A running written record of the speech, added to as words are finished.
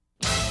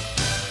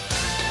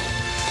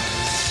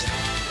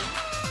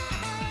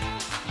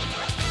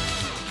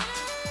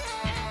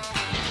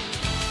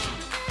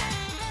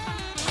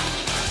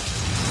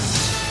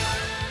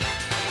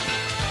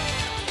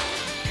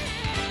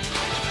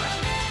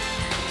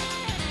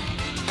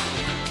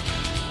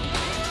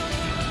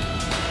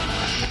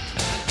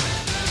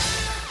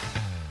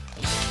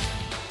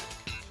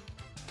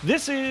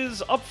This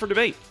is Up for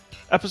Debate,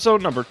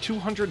 episode number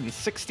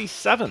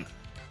 267,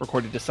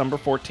 recorded December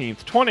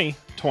 14th,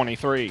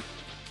 2023.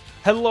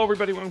 Hello,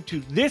 everybody. Welcome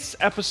to this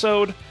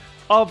episode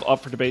of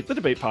Up for Debate, the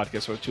debate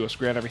podcast where the two of us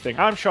agree on everything.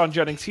 I'm Sean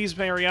Jennings. He's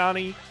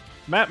Matt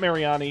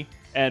Mariani,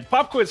 and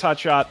Pop Quiz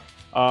Hotshot.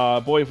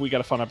 Boy, have we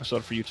got a fun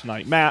episode for you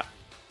tonight. Matt,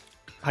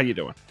 how you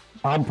doing?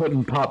 I'm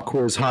putting Pop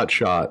Quiz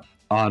Hotshot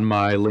on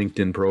my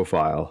LinkedIn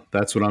profile.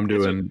 That's what I'm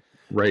doing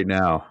right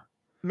now.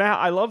 Matt,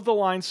 I love the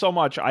line so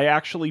much, I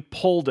actually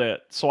pulled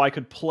it so I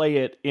could play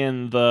it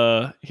in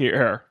the...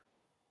 Here.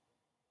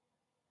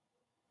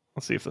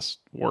 Let's see if this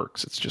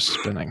works. It's just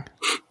spinning.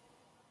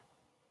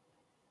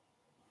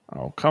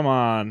 Oh, come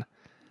on.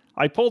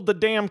 I pulled the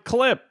damn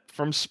clip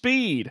from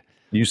Speed.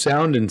 You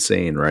sound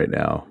insane right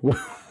now.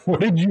 What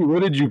did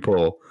you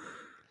pull?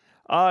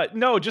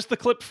 No, just the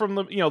clip from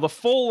the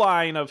full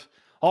line of,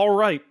 all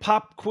right,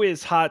 Pop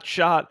Quiz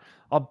Hotshot.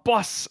 A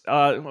bus,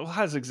 how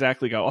does it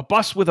exactly go? A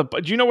bus with a...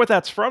 Do you know what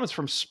that's from? It's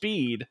from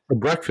Speed. The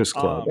Breakfast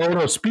Club.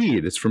 No,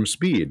 Speed. It's from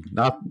Speed,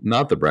 not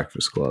the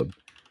Breakfast Club.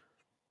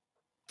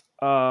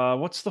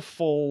 What's the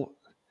full...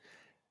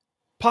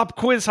 Pop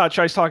Quiz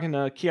Hotshot's talking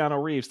to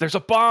Keanu Reeves. There's a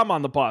bomb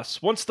on the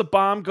bus. Once the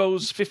bomb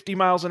goes 50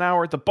 miles an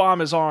hour, the bomb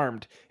is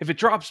armed. If it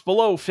drops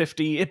below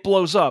 50, it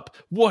blows up.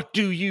 What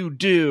do you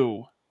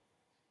do?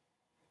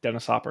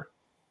 Dennis Hopper.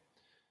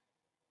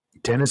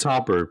 Dennis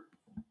Hopper,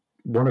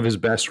 one of his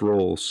best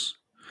roles.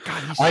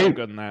 God, he's so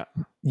good in that.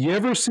 You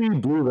ever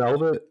seen Blue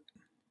Velvet?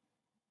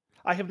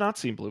 I have not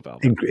seen Blue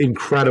Velvet.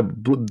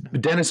 Incredible.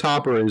 Dennis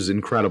Hopper is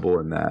incredible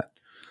in that.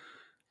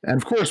 And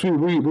of course,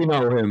 we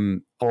know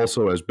him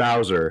also as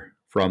Bowser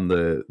from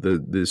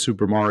the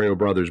Super Mario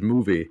Brothers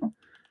movie.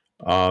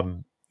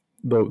 The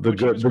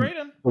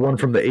one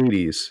from the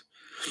 80s.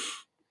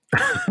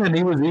 And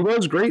he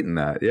was great in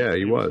that. Yeah,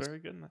 he was. Very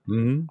good in that.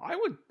 Mm-hmm.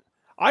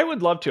 I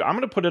would love to. I'm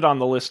going to put it on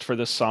the list for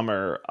this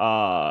summer.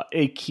 A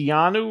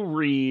Keanu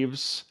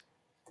Reeves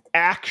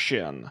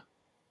action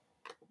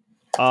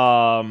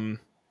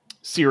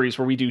series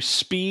where we do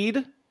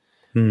Speed,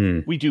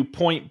 we do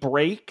Point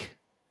Break,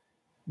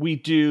 we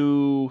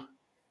do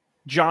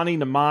Johnny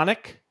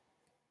Mnemonic.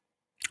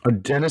 A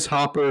Dennis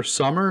Hopper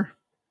summer?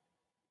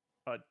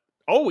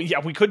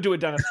 We could do a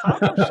Dennis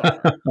Hopper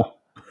summer.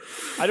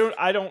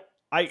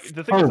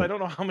 The thing is, I don't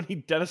know how many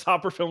Dennis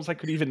Hopper films I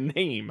could even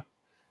name.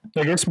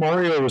 I guess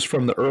Mario was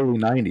from the early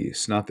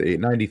 90s, not the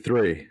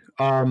 93.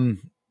 I don't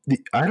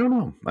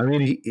know. I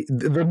mean,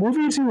 the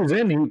movies he was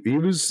in, he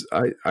was.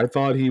 I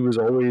thought he was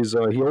always.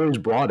 He always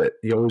brought it.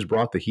 He always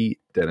brought the heat.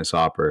 Dennis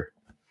Hopper.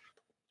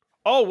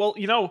 Oh well,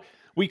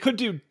 we could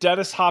do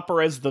Dennis Hopper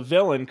as the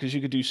villain because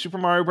you could do Super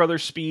Mario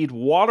Brothers, Speed,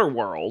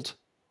 Waterworld,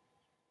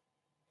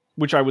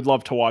 which I would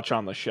love to watch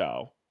on the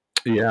show.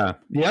 Yeah.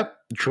 Yep.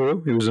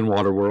 True. He was in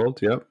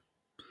Waterworld. Yep.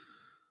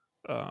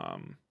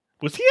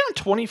 Was he on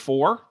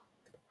 24?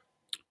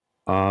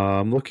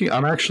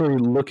 I'm actually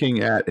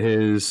looking at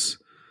his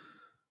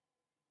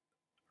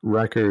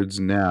records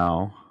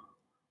now.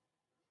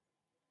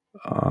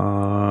 He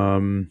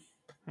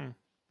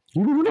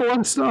was in a lot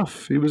of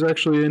stuff. He was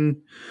actually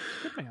in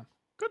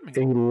Good man.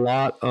 a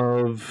lot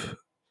of.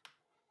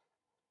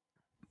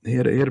 He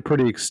had a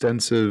pretty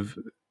extensive.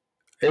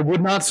 It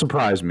would not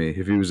surprise me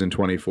if he was in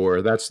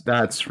 24.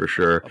 That's for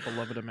sure. A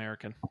beloved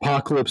American.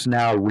 Apocalypse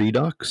Now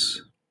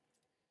Redux.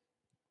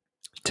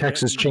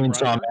 Texas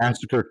Chainsaw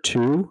Massacre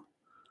 2.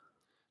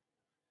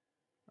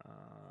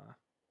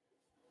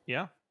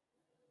 Yeah.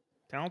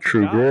 Talented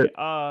True guy. Grit.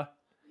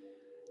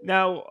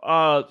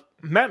 Now,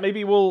 Matt,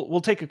 maybe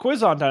we'll take a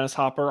quiz on Dennis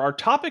Hopper. Our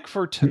topic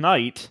for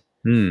tonight,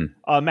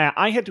 Matt,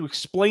 I had to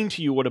explain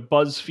to you what a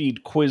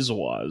Buzzfeed quiz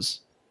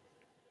was.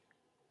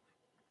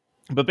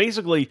 But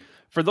basically,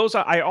 for those,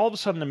 I all of a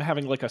sudden am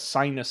having like a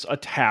sinus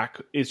attack.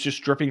 It's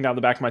just dripping down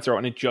the back of my throat,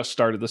 and it just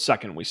started the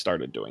second we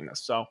started doing this.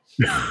 So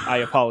I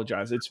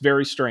apologize. It's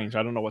very strange.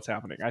 I don't know what's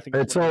happening. I think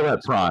it's all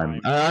that Prime.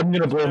 I'm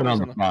going to blame it on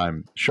the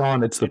Prime.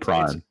 Sean, it's the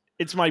Prime.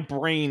 It's my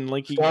brain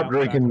linking out the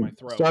back of my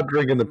throat. Stop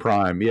drinking the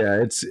Prime.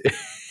 Yeah,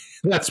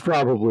 that's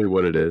probably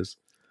what it is.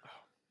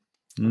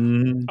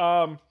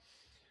 Mm-hmm.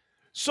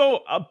 So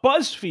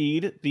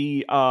BuzzFeed,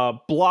 the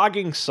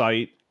blogging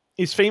site,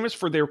 is famous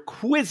for their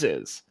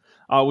quizzes,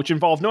 which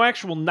involve no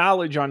actual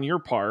knowledge on your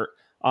part.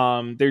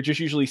 They're just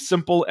usually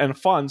simple and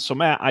fun. So,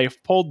 Matt, I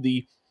have pulled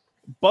the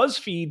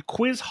BuzzFeed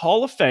Quiz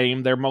Hall of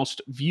Fame, their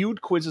most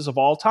viewed quizzes of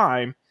all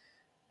time,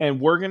 and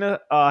we're going to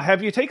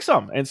have you take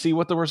some and see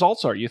what the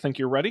results are. You think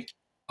you're ready?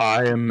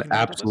 I am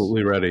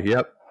absolutely ready.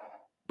 Yep.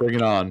 Bring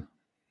it on.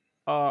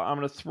 I'm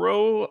going to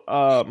throw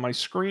my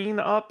screen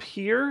up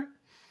here.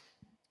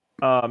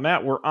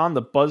 Matt, we're on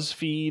the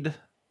BuzzFeed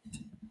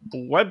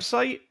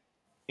website,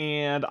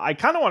 and I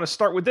kind of want to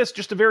start with this,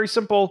 just a very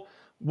simple,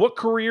 what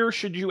career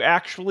should you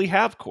actually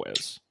have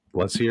quiz?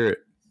 Let's hear it.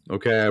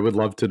 Okay, I would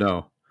love to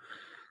know.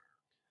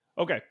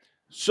 Okay,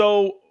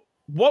 so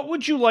what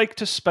would you like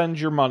to spend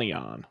your money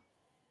on?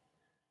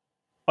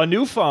 A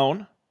new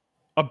phone,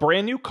 a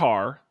brand new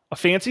car, a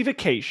fancy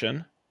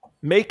vacation,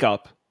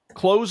 makeup,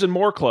 clothes and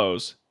more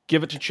clothes,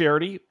 give it to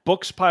charity,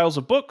 books, piles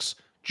of books,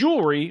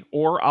 jewelry,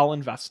 or I'll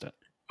invest it.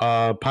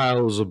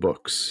 Piles of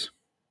books.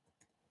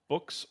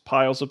 Books,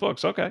 piles of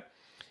books. Okay.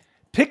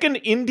 Pick an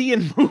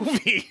Indian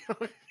movie.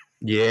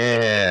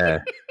 Yeah.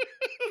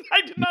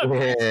 I did not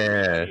read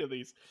Yeah. any of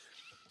these.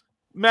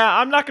 Matt,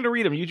 I'm not going to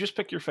read them. You just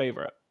pick your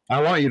favorite.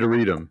 I want you to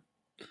read them.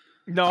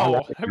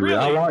 No, I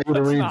really. want you to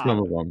Let's read not. some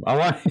of them. I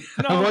want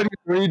No, you to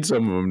read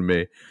some of them to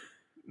me.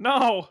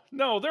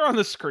 no, they're on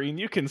the screen.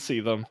 You can see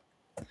them.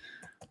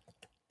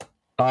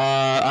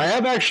 I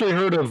have actually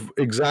heard of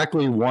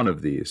exactly one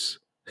of these,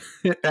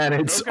 and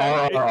it's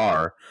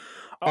RRR.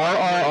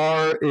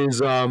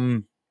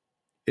 RRR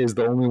is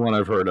the only one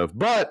I've heard of,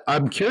 but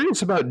I'm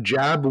curious about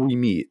Jab We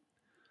Meet.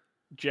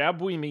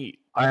 Jab We Meet.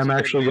 I am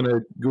actually going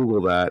to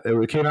Google that.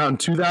 It came out in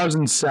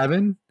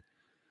 2007.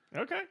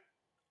 Okay.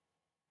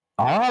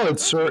 Oh, it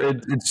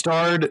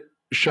starred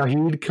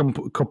Shahid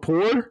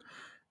Kapoor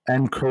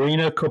and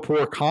Kareena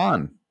Kapoor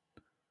Khan.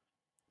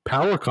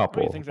 Power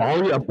couple. A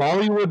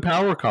Bollywood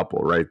power couple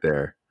right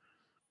there.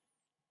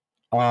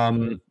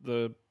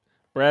 The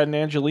Brad and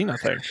Angelina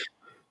thing.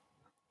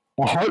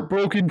 A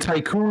heartbroken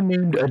tycoon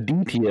named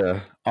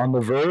Aditya, on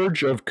the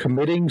verge of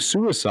committing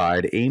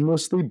suicide,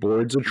 aimlessly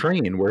boards a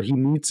train where he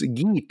meets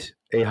Geet,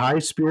 a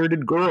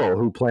high-spirited girl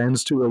who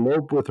plans to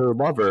elope with her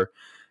lover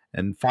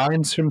and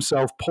finds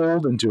himself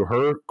pulled into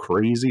her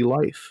crazy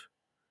life.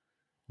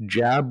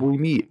 Jab We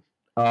Meet.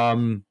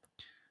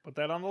 Put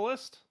that on the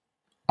list.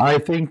 I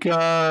think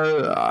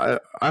I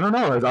don't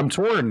know. I'm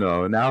torn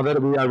though. Now that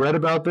I read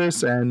about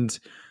this, and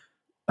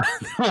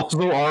also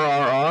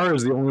RRR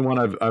is the only one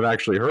I've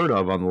actually heard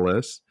of on the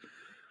list.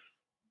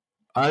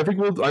 I think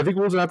we'll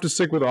have to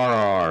stick with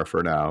RRR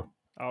for now.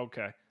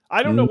 Okay.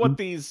 I don't know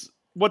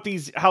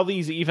how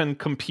these even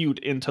compute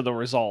into the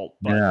result,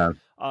 but yeah.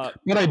 But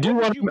I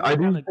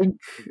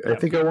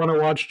think I want to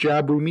watch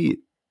Jab We Meet.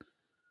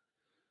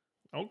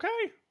 Okay.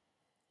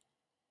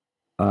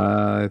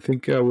 I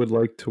think I would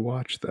like to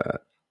watch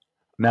that.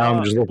 Now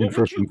I'm just looking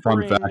for some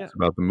fun facts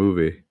about the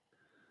movie.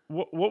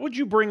 What would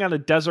you bring on a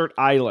desert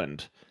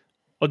island?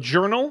 A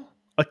journal,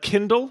 a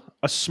Kindle,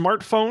 a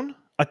smartphone,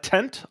 a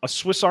tent, a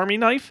Swiss Army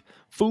knife,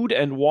 food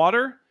and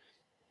water,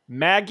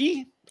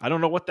 Maggie, I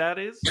don't know what that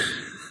is,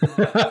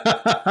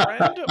 a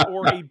friend,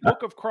 or a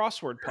book of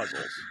crossword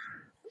puzzles?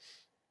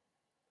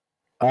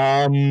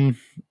 On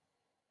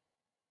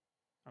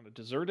a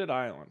deserted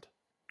island.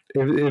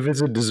 If it's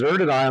a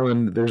deserted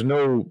island, there's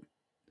no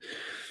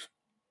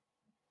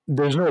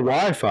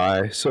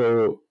Wi-Fi,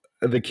 so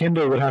the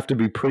Kindle would have to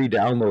be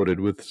pre-downloaded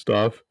with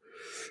stuff.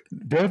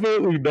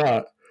 Definitely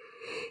not.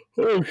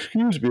 Oh,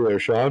 excuse me there,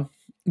 Sean.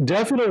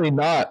 Definitely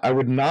not. I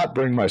would not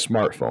bring my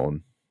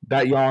smartphone.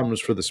 That yawn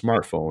was for the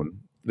smartphone.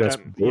 That's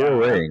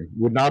boring.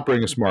 Would not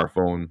bring a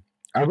smartphone.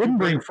 I wouldn't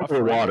bring food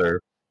or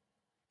water.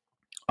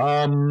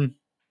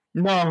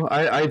 No,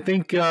 I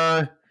think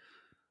I'd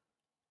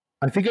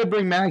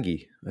bring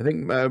Maggie. I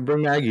think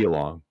bring Maggie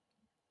along.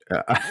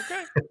 Okay.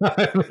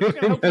 It's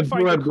gonna help you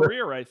find a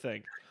career, I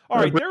think. All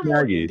right, there are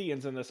more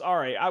Indians in this. All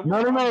right,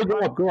 no,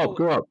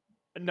 go up.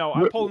 No,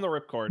 I'm pulling the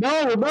ripcord.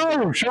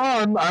 No,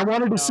 Sean. I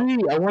wanted to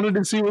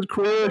see what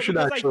career I should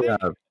actually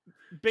have.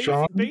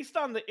 Based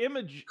on the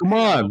image, come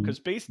on.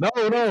 Based no,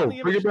 on the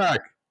image, bring it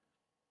back.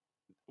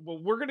 Well,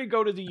 we're gonna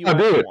go to the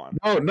U.S. one.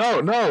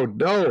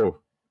 No.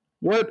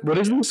 What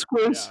is this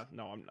quiz? Yeah,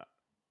 no, I'm not.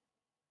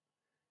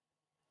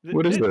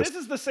 What is this? This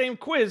is the same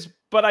quiz,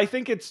 but I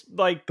think it's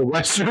like the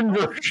Western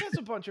version. This has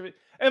a bunch of it.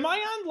 Am I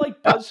on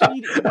like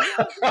Buzzfeed India?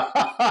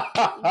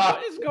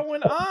 What is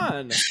going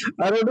on?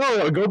 I don't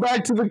know. Go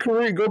back to the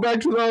career. Go back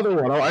to the other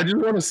one. I just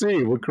want to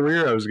see what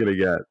career I was going to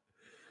get.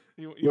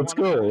 Let's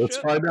go. Let's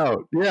find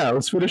out. Yeah,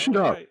 let's finish it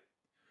up. Okay.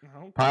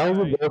 Piles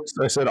of books.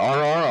 I said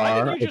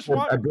RRR. You just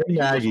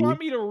want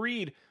me to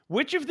read.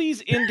 Which of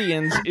these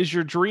Indians is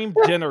your dream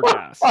dinner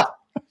guest?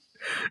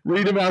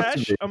 Read them out to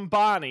me.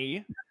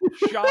 Ambani,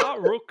 Shah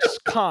Rukh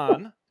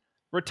Khan,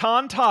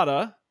 Ratan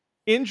Tata,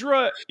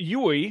 Indra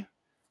Yui,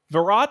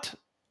 Virat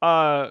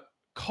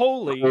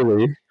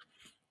Kohli,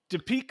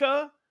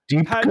 Deepika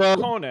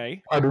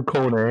Padukone,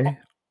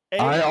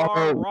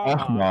 A.R.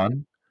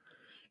 Rahman,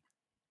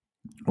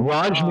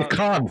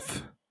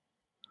 Rajnikanth.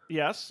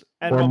 Yes,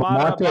 and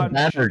Mamata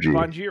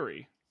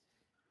Banjiri.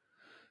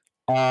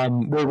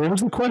 Wait, what was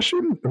the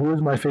question? Who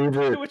is my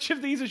favorite? Which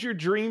of these is your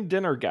dream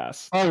dinner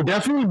guest? Oh,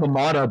 definitely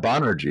Mamata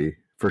Banerjee.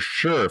 For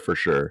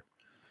sure.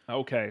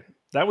 Okay,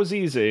 that was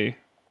easy.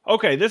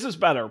 Okay, this is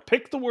better.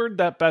 Pick the word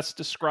that best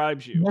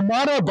describes you.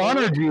 Mamata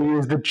Banerjee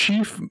is the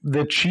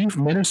chief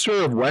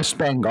minister of West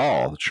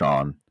Bengal,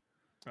 Sean.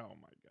 Oh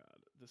my God,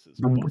 this is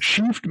the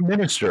chief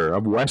minister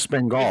of West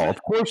Bengal.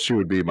 Of course, she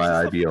would be my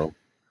ideal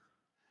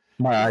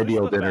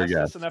dinner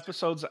guest. An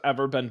episode's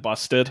ever been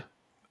busted.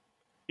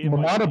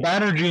 Mamata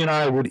Banerjee and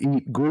I would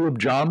eat gulab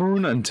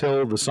jamun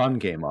until the sun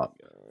came up.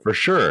 For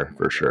sure.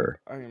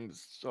 I am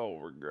so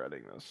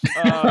regretting this.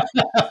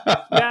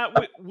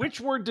 Matt, which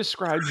word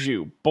describes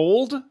you?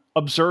 Bold,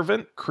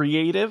 observant,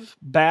 creative,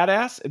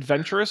 badass,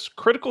 adventurous,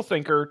 critical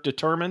thinker,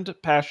 determined,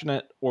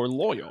 passionate, or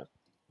loyal?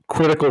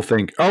 Critical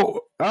think. I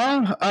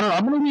don't know.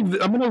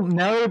 I'm gonna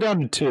narrow it down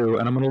to two,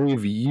 and I'm gonna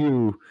leave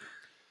you,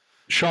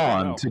 Oh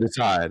Sean, no. to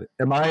decide.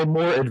 Am I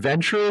more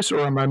adventurous or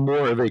am I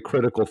more of a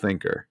critical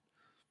thinker?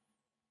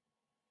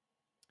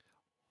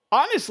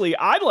 Honestly,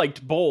 I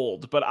liked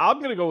bold, but I'm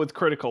gonna go with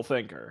critical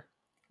thinker.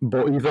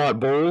 You thought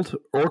bold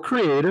or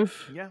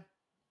creative? Yeah,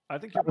 I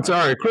think you're. It's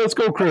all right. Let's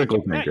go I think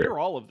critical Matt, thinker. you're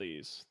all of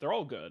these. They're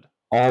all good.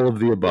 All of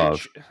the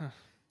above.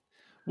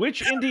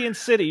 Which Indian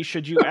city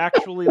should you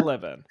actually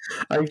live in?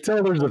 I can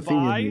tell there's a theme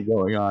Mumbai,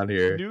 going on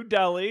here. New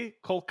Delhi,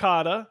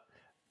 Kolkata,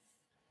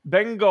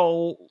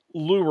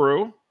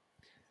 Bengaluru,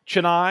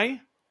 Chennai,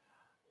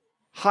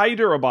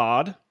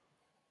 Hyderabad,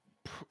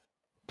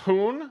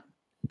 Pune,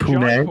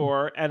 Pune,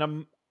 Jaipur, and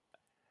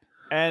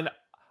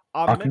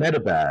Ahmedabad.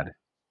 Ahmedabad.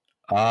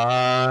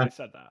 Uh, I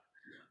said that.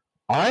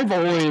 I've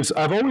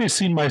always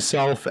seen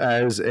myself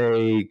as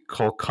a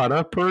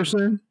Kolkata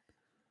person,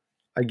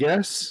 I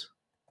guess.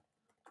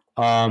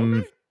 Okay,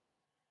 Um,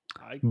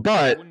 I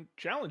but wouldn't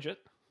challenge it.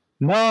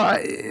 no,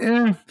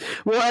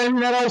 well, I mean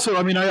that also.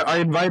 I mean, I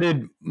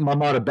invited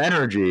Mamata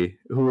Banerjee,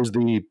 who is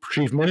the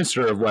chief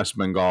minister of West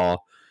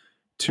Bengal,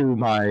 to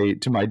my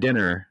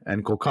dinner,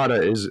 and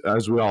Kolkata is,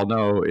 as we all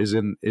know, is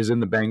in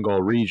the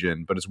Bengal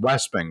region, but it's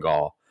West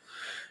Bengal.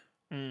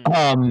 Mm.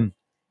 Um,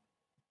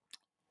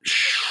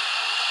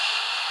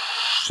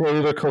 so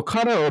either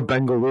Kolkata or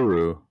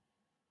Bengaluru.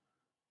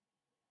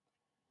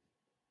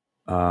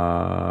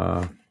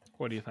 Uh,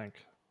 What do you think?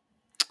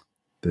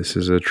 this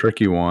is a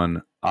tricky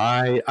one.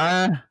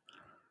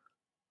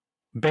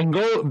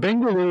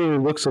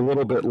 Bengaluru looks a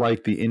little bit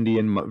like the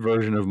Indian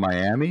version of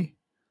Miami.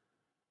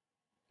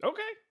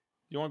 Okay,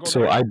 you want to go So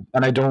there?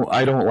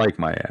 I don't like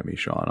Miami,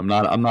 Sean. I'm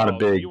not a Oh, so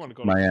big you want to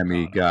go to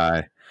Miami Kolkata?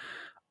 guy.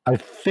 I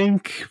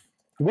think,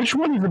 which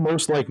one is the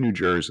most like New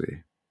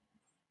Jersey?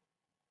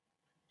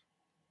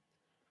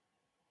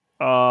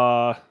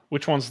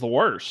 Which one's the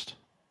worst?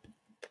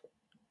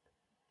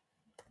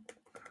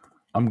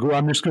 I'm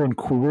just going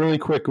really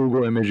quick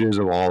Google images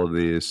of all of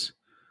these.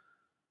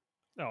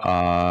 Oh,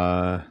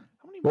 Uh, how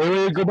many wait,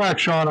 Miamis go are back, there?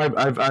 Sean.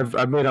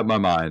 I've made up my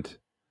mind.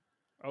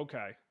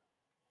 Okay,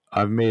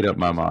 I've made up which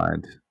my is it?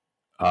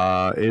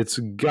 mind. It's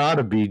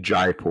gotta be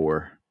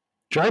Jaipur.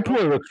 Jaipur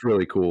Okay, looks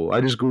really cool. I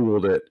just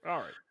Googled it, all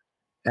right.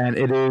 and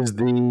it is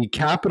the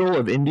capital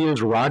of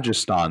India's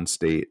Rajasthan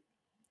state.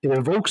 It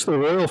evokes the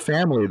royal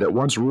family that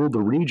once ruled the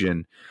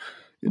region.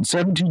 In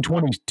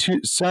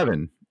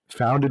 1727,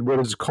 founded what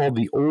is called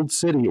the Old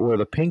City or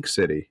the Pink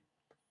City.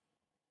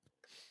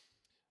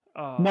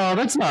 No,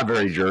 that's not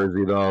very Also,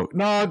 Jersey though.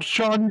 No,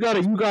 Sean, you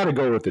gotta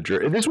go with the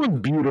Jersey. This one's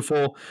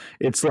beautiful.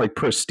 It's like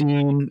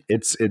pristine.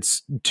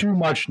 It's too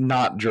much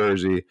not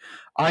Jersey.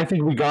 I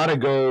think we gotta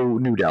go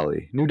New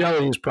Delhi. New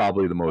Delhi is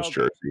probably the most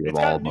okay, Jersey of it's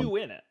all got of them. new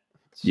in it.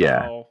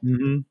 Yeah. So,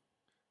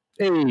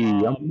 Hey,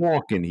 I'm um,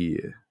 walking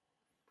here.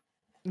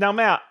 now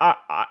Matt,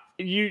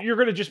 you're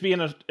going to just be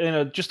in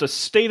a just a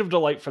state of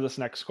delight for this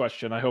next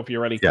question. I hope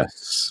you're ready.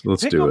 Yes,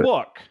 let's Pick a do it.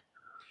 book.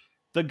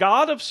 The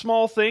God of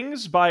Small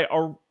Things by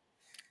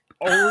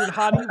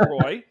Arundhati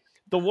Roy.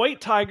 The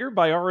White Tiger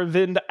by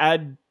Aravind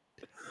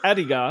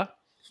Adiga.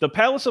 The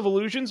Palace of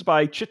Illusions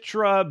by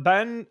Chitra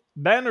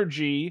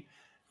Banerjee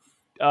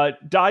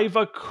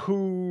Daiva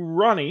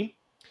Kurani.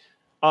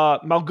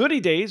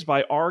 Malgudi Days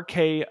by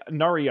R.K.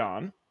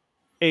 Narayan.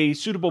 A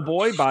Suitable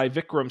Boy by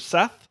Vikram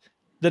Seth.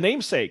 The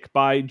Namesake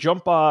by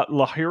Jumpa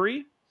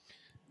Lahiri.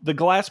 The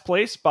Glass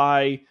Place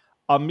by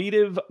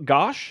Amitabh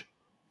Ghosh.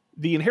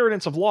 The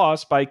Inheritance of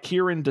Loss by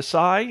Kiran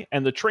Desai.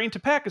 And The Train to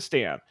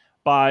Pakistan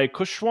by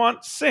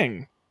Kushwant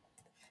Singh.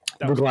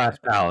 That The was Glass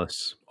easy.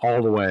 Palace,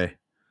 all the way.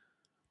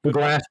 The Which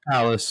one? Glass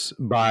Palace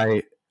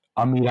by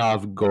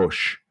Amitav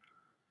Ghosh.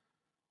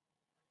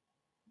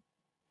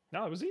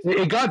 No, it was easy.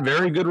 It got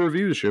very good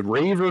reviews,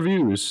 rave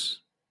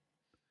reviews.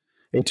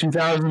 A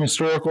 2000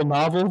 historical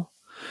novel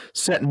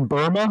set in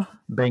Burma,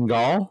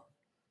 Bengal,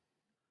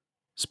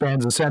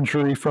 spans a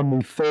century from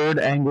the Third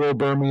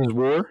Anglo-Burmese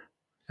War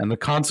and the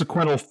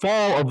consequential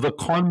fall of the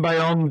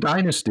Konbaung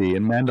dynasty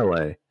in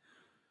Mandalay.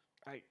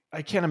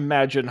 I can't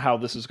imagine how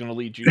this is going to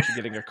lead you to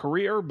getting a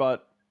career,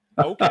 but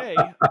okay.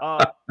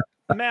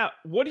 Matt,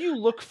 what do you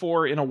look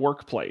for in a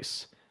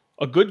workplace?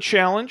 A good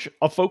challenge,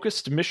 a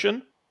focused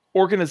mission,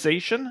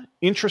 organization,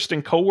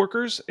 interesting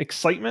coworkers,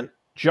 excitement,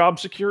 job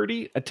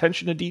security,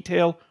 attention to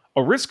detail,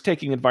 a risk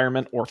taking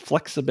environment, or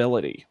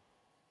flexibility?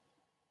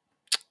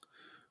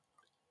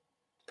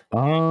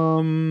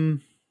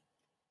 Um,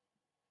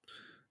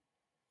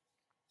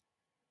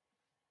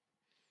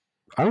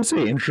 I would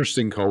say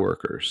interesting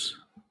coworkers.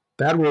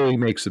 That really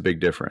makes a big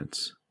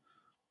difference.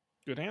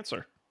 Good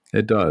answer.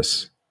 It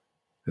does.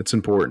 It's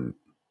important.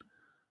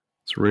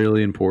 It's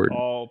really important.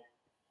 Oh,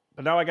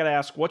 but now I got to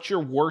ask, what's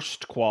your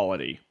worst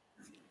quality?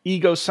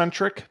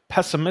 Egocentric,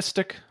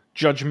 pessimistic,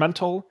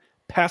 judgmental,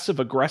 passive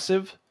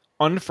aggressive,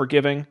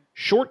 unforgiving,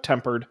 short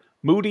tempered,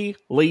 moody,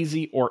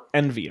 lazy, or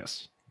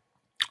envious?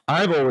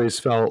 I've always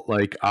felt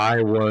like I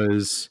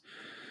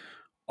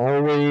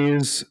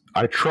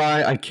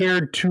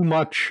cared too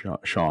much,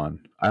 Sean.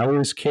 I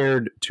always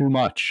cared too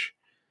much.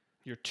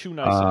 You're too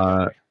nice of a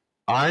Uh, guy.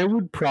 I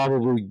would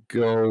probably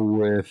go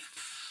with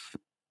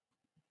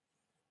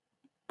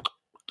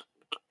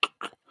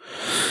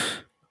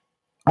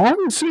I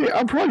would say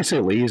I'd probably say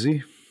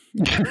lazy.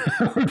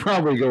 I would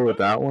probably go with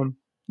Okay. that one.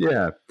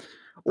 Yeah,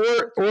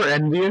 or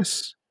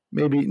envious.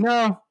 Maybe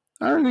no.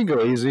 I don't think I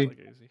lazy. like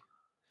easy.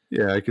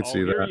 Yeah, I could Oh, see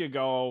here that. you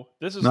go.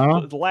 This is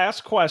No. the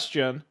last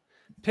question.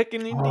 Pick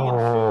an Indian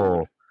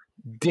Oh,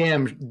 food.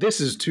 damn! This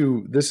is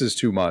too. This is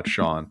too much,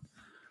 Sean.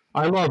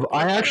 I love. Well,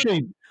 what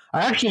if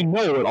I actually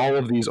know what all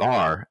of these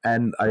are,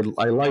 and I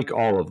like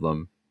all of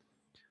them.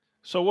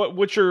 so?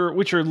 What's your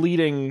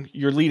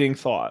leading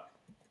thought?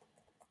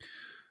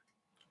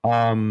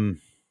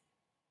 Um,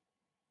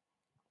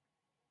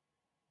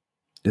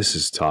 this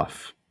is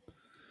tough.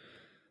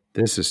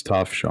 This is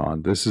tough,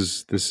 Sean. This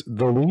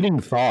the leading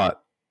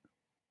thought.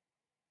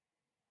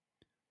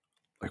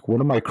 Like,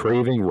 what am I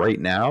craving right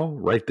now?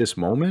 Right this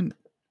moment?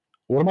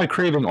 What am I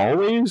craving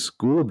always?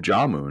 Gulab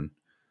jamun.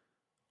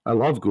 I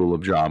love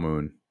gulab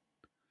jamun,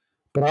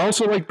 but I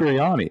also like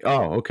biryani.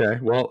 Oh, okay.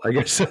 Well, I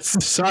guess that's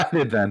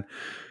decided then.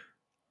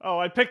 Oh,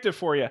 I picked it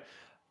for you.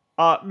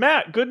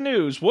 Matt, good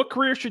news. What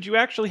career should you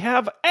actually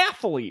have?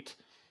 Athlete.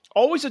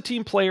 Always a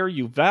team player.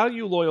 You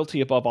value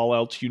loyalty above all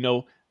else. You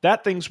know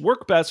that things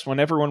work best when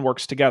everyone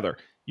works together.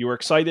 You are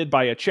excited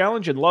by a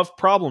challenge and love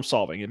problem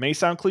solving. It may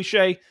sound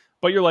cliche,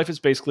 but your life is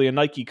basically a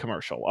Nike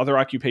commercial. Other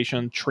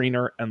occupation,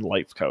 trainer, and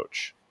life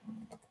coach.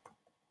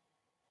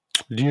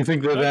 Do you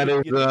think that No, that is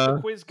you think the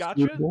quiz got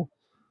you? suitable?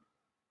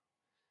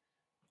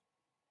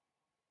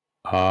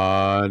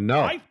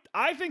 No.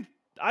 I think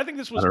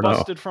this I was don't know.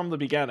 busted from the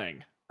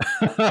beginning.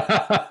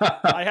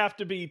 I have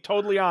to be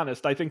totally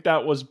honest. I think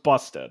that was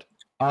busted.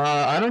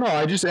 I don't know.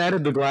 I just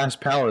added the Glass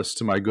Palace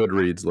to my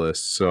Goodreads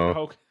list,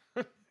 so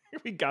Oh,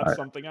 we got I,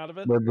 something out of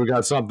it. we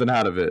got something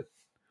out of it.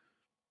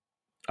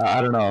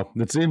 I don't know.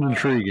 It seems Uh,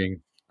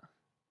 intriguing.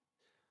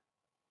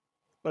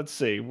 let's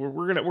see.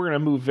 We're gonna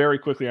move very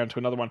quickly on to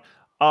another one.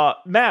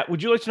 Matt,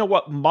 would you like to know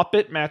what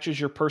Muppet matches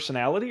your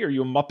personality? Are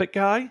you a Muppet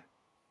guy?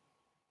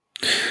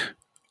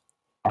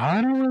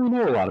 I don't really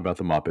know a lot about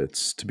the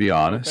Muppets, to be Okay.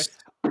 honest.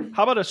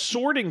 How about a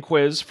sorting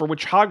quiz for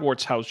which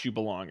Hogwarts house you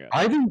belong in?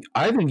 I think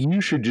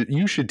you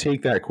should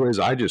take that quiz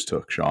I just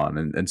took, Sean,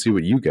 and see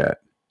what you get.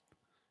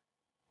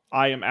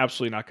 I am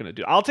absolutely not going to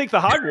do. I'll take the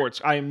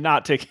Hogwarts. I am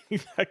not taking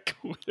that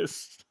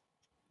quiz.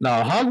 No,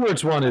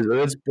 Hogwarts one is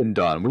it's been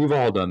done. We've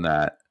all done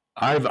that.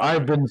 Okay. I've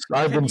Can been you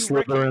rec-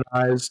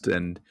 Slytherinized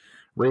and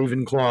I love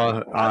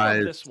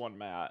Ravenclawized, this one,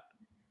 Matt.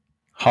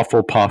 Can you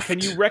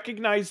Hufflepuffed.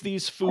 recognize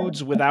these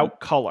foods without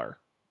color?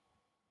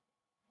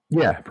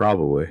 Yeah,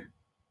 probably.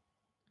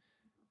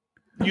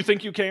 You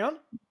think you can?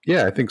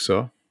 Yeah, I think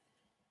so.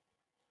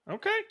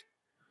 Okay.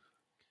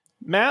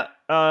 Matt,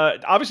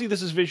 obviously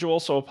this is visual,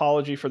 so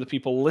apology for the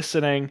people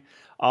listening.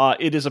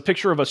 It is a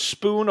picture of a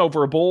spoon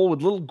over a bowl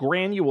with little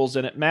granules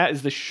in it. Matt,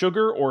 is this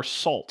sugar or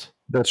salt?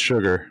 That's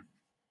sugar.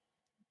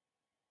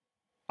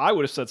 I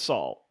would have said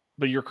salt,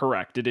 but you're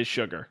correct. It is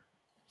sugar.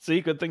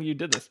 See, good thing you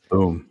did this.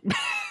 Boom.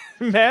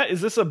 Matt,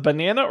 is this a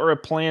banana or a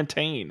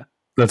plantain?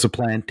 That's a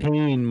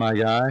plantain, my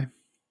guy.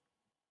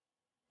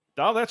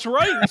 Oh, that's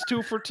right. He's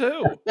 2 for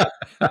 2. Now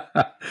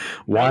we've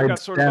Wide got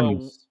sort of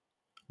stems.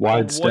 a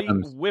Wide white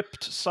stems.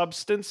 whipped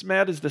substance.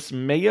 Matt, is this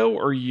mayo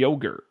or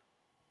yogurt?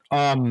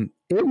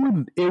 It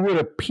would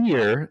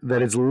appear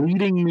that it's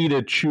leading me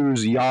to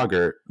choose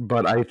yogurt,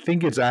 but I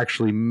think it's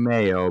actually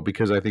mayo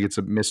because I think it's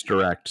a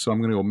misdirect. So I'm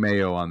going to go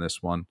mayo on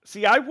this one.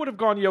 See, I would have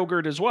gone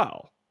yogurt as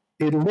well.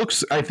 It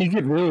looks. I think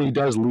it really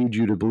does lead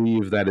you to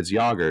believe that it's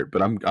yogurt,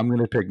 but I'm going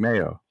to pick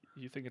mayo.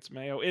 You think it's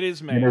mayo? It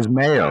is It is mayo.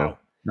 mayo. Wow.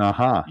 Uh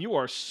huh. You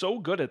are so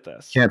good at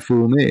this. Can't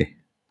fool me.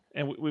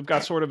 And we've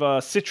got sort of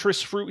a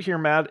citrus fruit here,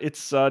 Matt.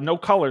 It's no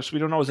color, so we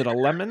don't know. Is it a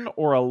lemon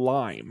or a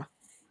lime?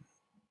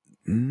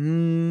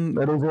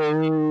 That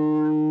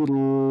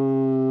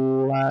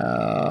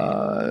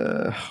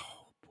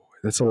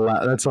is that's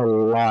a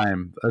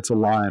lime. That's a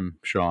lime,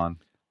 Sean.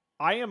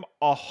 I am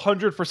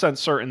 100%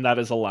 certain that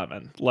is a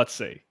lemon. Let's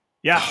see.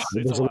 Yes,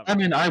 It it's a was a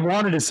lemon. lemon. I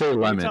wanted to say You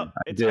can tell lemon.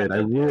 I did. I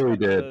really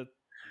got did.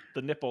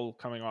 the nipple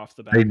coming off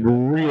the I back of it.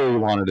 really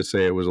wanted to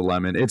say it was a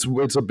lemon. It's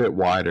a bit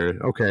wider.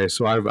 Okay,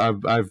 so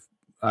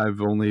I've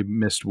only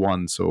missed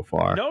one so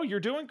far. No, you're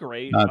doing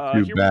great. Not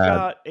too Here we've bad.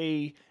 got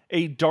a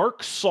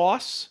dark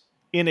sauce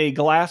in a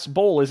glass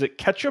bowl. Is it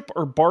ketchup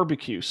or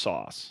barbecue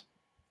sauce?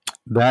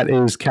 That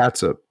is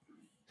catsup.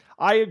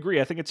 I agree.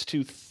 I think it's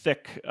too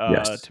thick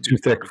Yes, to too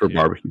be thick for barbecue.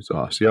 barbecue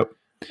sauce. Yep.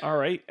 All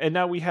right, and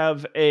now we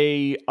have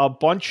a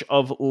bunch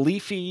of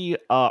leafy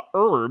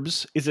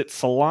herbs. Is it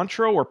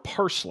cilantro or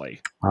parsley?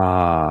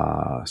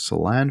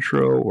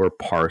 Cilantro or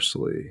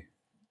parsley.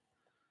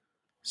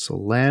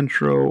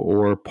 Cilantro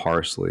or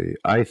parsley.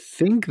 I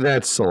think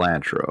that's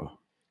cilantro.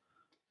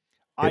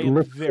 I It am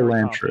looks very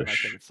confident. I think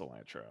cilantrish. it's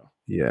cilantro.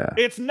 Yeah.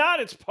 It's not.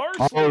 It's Oh,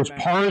 parsley, it's Matt.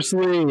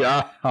 parsley.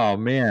 Oh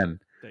man.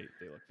 They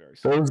look very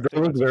Those similar. they Take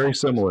look that some very pumpkins.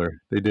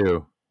 similar. They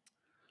do.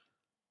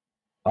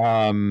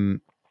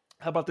 Um,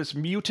 How about this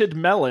muted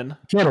melon?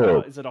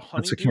 Cantaloupe. Is it a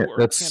That's a honeydew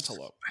or a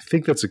cantaloupe? I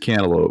think that's a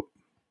cantaloupe.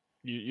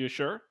 You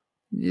sure?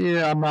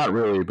 Yeah, I'm not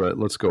really, but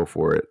let's go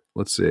for it.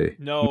 Let's see.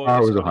 No, it No, it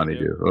was was a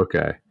honeydew. honeydew.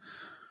 Okay.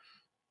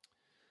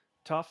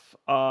 Tough.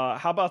 How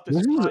about this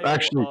This is pile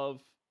actually of?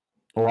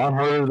 A lot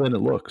harder than it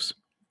looks.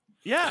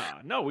 Yeah,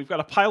 no, we've got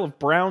a pile of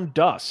brown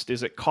dust.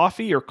 Is it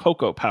coffee or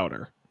cocoa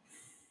powder?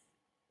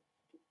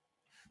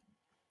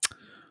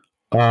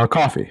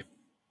 Coffee.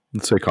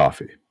 Let's say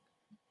coffee.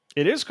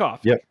 It is Yep.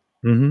 coffee.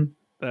 Mm-hmm.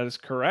 That is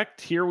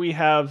correct. Here we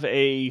have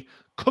a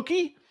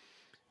cookie.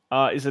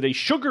 Is it a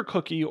sugar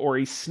cookie or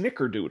a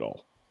snickerdoodle?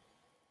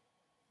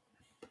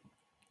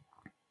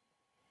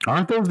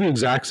 Aren't those the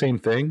exact same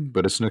thing,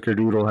 but a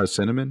snickerdoodle has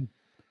cinnamon?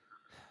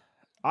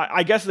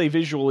 I guess they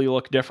visually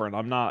look different.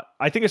 I'm not.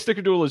 I think a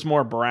snickerdoodle is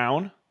more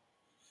brown.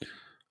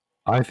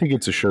 I think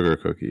it's a sugar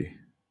cookie.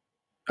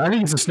 I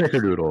think it's a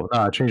snickerdoodle.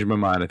 I changed my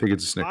mind. I think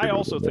it's a I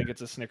also snickerdoodle. think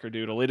it's a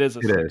snickerdoodle. It is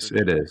a It is. It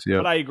snickerdoodle. is. Yep.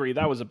 But I agree.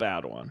 That was a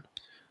bad one.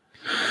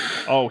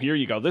 Oh, here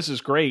you go. This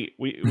is great.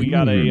 We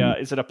got a. Hmm.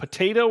 Is it a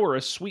potato or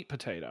a sweet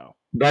potato?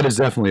 That is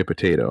definitely a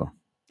potato.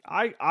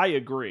 I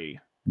agree.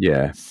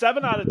 Yeah.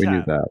 7 out of 10. We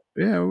knew that.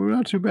 Yeah, we're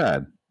not too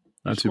bad.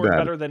 You Not too scored bad.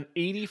 better than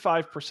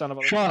 85% of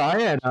other Sean,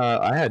 contestants.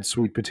 I had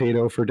sweet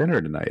potato for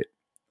dinner tonight.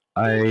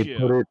 Did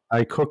you?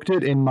 I cooked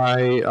it in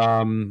my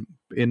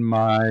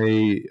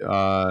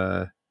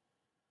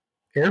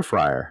air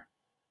fryer.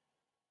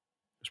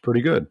 It's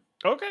pretty good.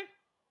 Okay.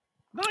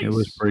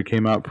 Nice. It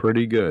came out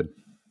pretty good.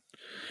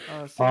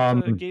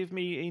 Santa gave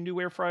me a new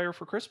air fryer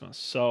for Christmas,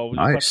 so you'll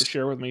have to Nice.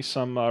 share with me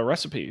some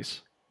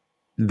recipes.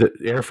 The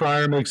air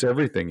fryer makes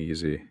everything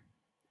easy.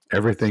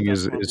 Everything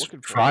That's what I'm is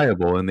looking for.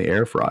 friable in the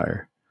air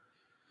fryer.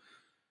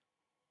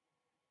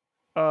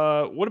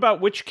 What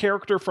about which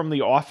character from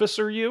The Office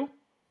are you?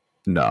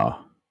 No,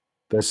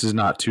 this is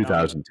not Not even.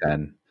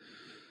 2010.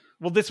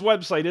 Well, this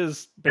website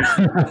is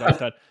basically from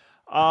 2010.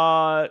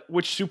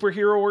 Which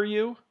superhero are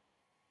you?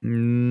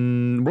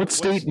 What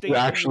state do you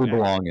actually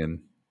belong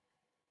in?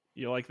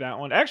 You like that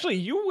one? Actually,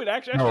 you would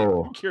actually.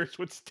 No, I'm curious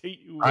what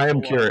state you I would am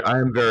belong curious. I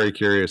am very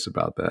curious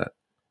about that.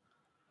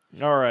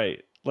 in. All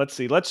right. Let's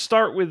see. Let's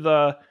start with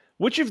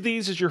which of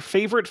these is your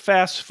favorite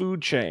fast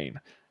food chain?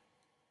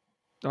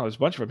 Oh, there's a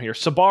bunch of them here.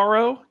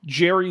 Sbarro,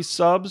 Jerry's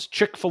Subs,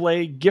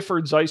 Chick-fil-A,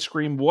 Gifford's Ice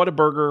Cream,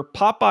 Whataburger,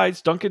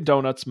 Popeyes, Dunkin'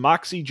 Donuts,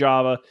 Moxie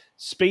Java,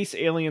 Space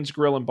Aliens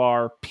Grill and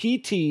Bar,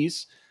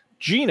 PT's,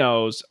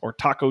 Geno's, or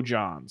Taco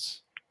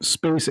John's.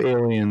 Space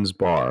Aliens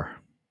Bar.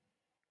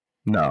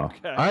 No,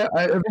 Okay.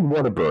 I think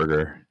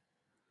Whataburger.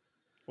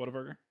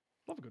 Whataburger?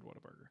 Love a good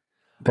Whataburger.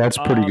 That's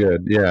pretty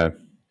good. Yeah.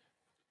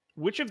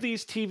 Which of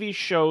these TV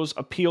shows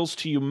appeals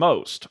to you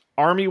most?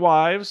 Army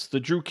Wives, The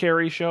Drew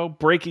Carey Show,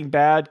 Breaking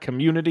Bad,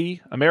 Community,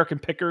 American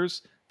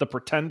Pickers, The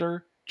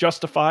Pretender,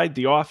 Justified,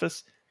 The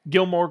Office,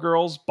 Gilmore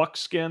Girls,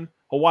 Buckskin,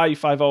 Hawaii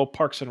Five-O,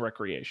 Parks and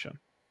Recreation.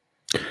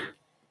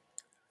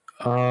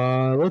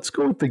 Let's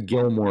go with the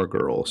Gilmore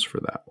Girls for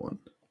that one.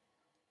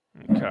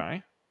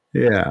 Okay.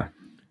 Yeah.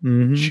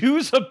 Mm-hmm.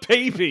 Choose a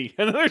baby.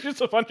 And there's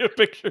just a bunch of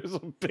pictures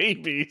of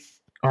babies.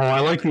 Oh, I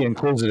like the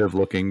inquisitive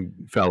looking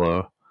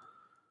fellow.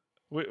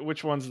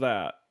 Which one's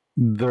that?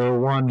 The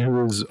one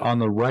who is on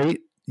the right.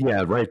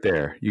 Yeah, right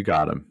there. You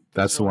got him.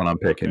 That's the one I'm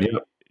picking. Okay.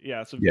 Yep.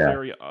 Yeah, it's a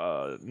very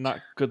not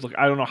good look.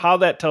 I don't know how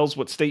that tells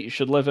what state you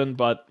should live in,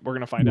 but we're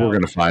gonna find out. We're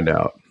gonna find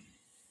out.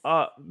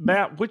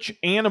 Matt, which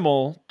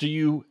animal do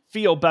you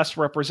feel best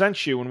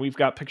represents you? And we've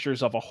got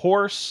pictures of a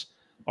horse,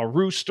 a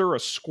rooster, a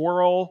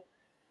squirrel,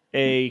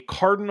 a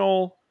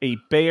cardinal, a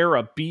bear,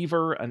 a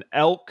beaver, an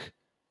elk.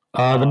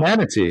 The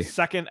manatee.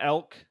 Second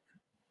elk.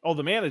 Oh,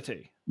 the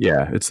manatee.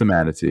 Yeah, it's the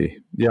manatee.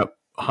 Yep,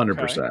 100%.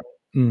 Okay.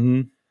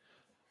 Mm-hmm.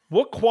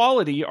 What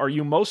quality are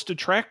you most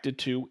attracted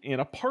to in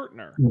a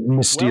partner?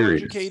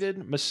 Mysterious. Well-educated,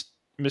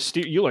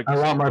 you like? I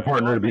want my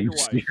partner to be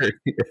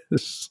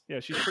mysterious. Yeah,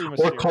 she's pretty mysterious.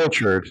 Or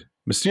cultured.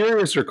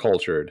 Mysterious or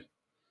cultured?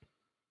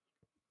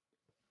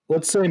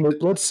 Let's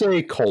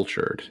say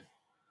cultured.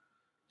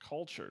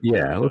 Cultured.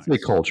 Yeah, let's say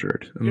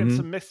cultured. We're getting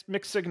some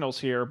mixed signals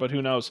here, but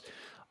who knows?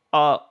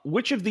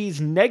 Which of these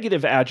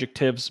negative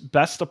adjectives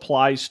best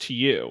applies to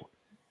you?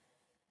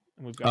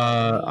 And we've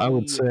got I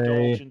would say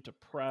indulgent,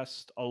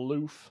 depressed,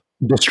 aloof,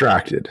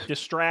 distracted.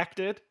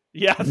 Distracted.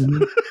 Yes.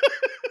 Mm-hmm.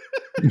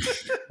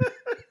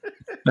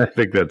 I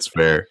think that's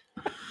fair.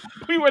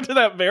 We went to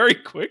that very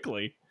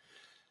quickly.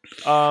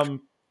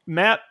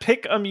 Matt,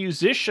 pick a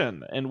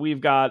musician, and we've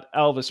got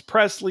Elvis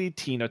Presley,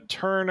 Tina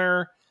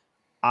Turner.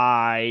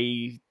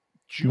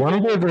 What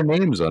are their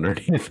names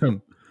underneath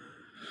them?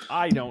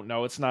 I don't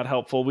know. It's not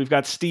helpful. We've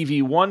got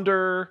Stevie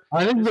Wonder.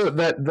 I think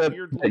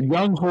that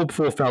young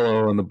hopeful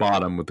fellow on the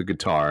bottom with the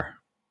guitar.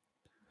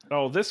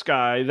 Oh, this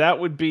guy. That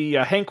would be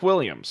Hank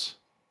Williams.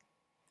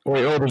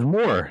 Wait, there's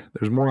more.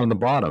 There's more on the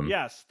bottom.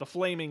 Yes, the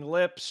Flaming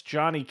Lips,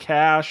 Johnny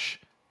Cash,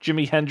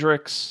 Jimi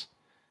Hendrix.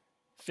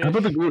 Fish. How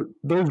about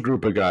those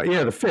group of guys?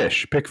 Yeah, the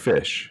Fish. Pick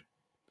Fish.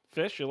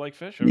 Fish? You like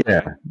Fish? Okay.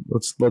 Yeah,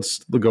 let's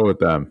go with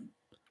them.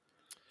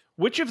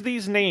 Which of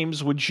these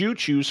names would you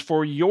choose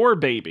for your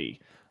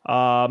baby?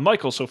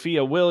 Michael,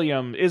 Sophia,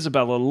 William,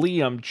 Isabella,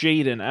 Liam,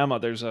 Jaden, Emma.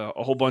 There's a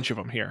whole bunch of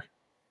them here.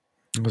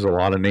 There's a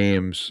lot of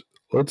names.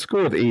 Let's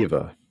go with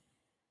Ava.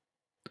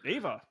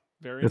 Ava.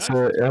 Very nice.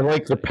 I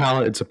like the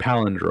it's a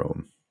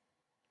palindrome.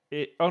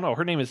 Oh no,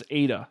 her name is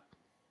Ada.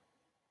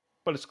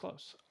 But it's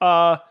close.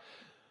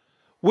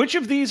 Which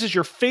of these is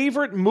your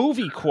favorite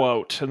movie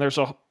quote? And there's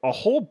a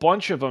whole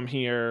bunch of them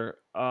here.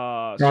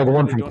 No, Some the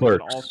one really from don't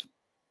even all. Clerks.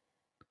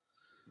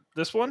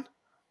 This one?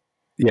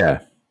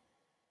 Yeah,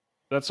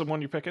 That's the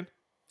one you're picking?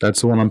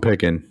 that's the one I'm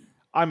picking.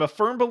 I'm a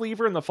firm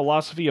believer in the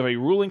philosophy of a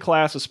ruling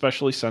class,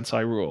 especially since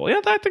I rule.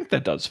 Yeah, I think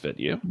that does fit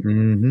you.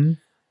 Mm-hmm.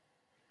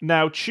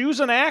 Now choose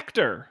an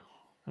actor.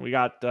 We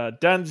got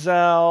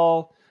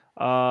Denzel.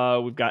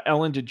 We've got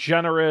Ellen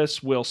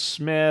DeGeneres, Will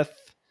Smith,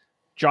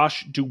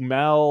 Josh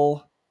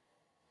Duhamel,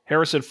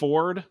 Harrison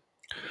Ford.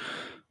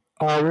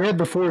 We had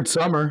the Ford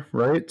Summer,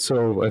 right?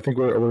 So I think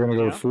we're gonna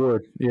go with Yeah,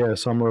 Ford. Yeah,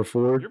 Summer of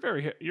Ford.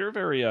 you're a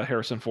very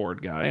Harrison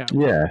Ford guy. Yeah,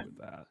 we'll Yeah, go with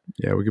that.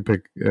 yeah, we could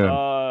pick.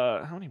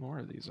 How many more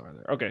of these are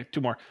there? Okay,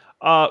 two more.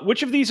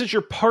 Which of these is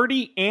your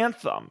party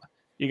anthem?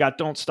 You got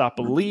 "Don't Stop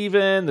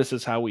Believin'," "This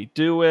Is How We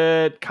Do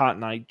It,"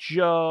 "Cotton Eye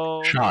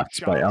Joe," Shots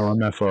by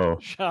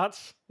LMFO.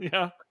 "Shots."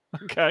 Yeah.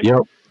 Okay.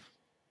 Yep.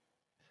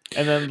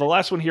 And then the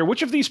last one here.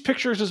 Which of these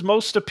pictures is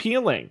most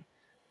appealing?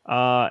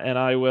 And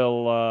I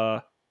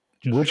will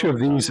just Which show of it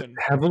to these you. And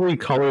heavily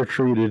color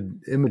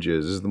treated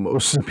images is the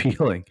most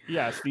appealing?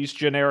 yes, these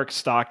generic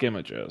stock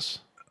images.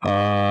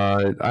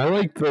 I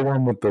like the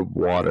one with the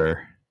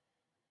water.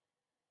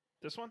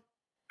 This one.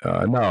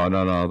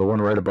 No, the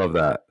one right above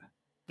that.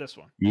 This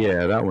one.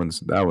 Yeah, that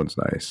one's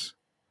nice.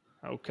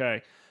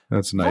 Okay.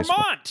 That's a nice one.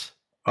 Vermont.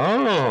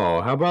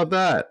 Oh, how about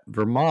that?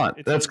 Vermont.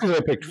 It That's says because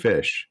I picked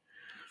fish.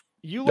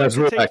 you like That's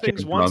to where take that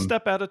things came one from.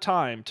 step at a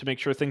time to make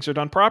sure things are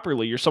done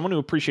properly. You're someone who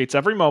appreciates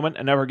every moment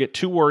and never get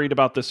too worried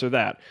about this or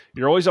that.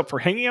 You're always up for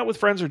hanging out with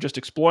friends or just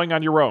exploring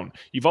on your own.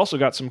 You've also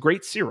got some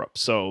great syrup,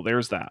 so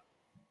there's that.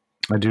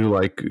 I do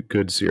like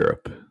good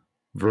syrup.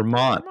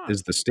 Vermont Vermont.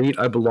 is the state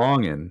I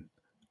belong in.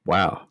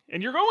 Wow.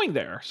 And you're going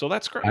there, so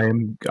that's I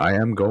great.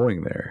 am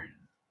going there.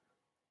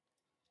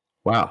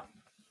 Wow.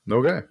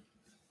 Okay.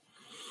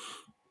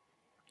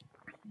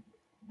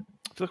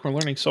 I feel like we're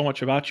learning so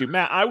much about you.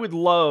 Matt, I would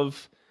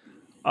love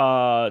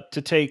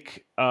to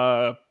take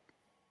should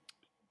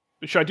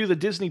I do the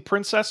Disney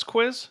princess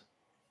quiz?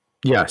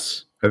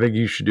 Yes. I think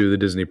you should do the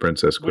Disney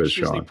Princess quiz, Which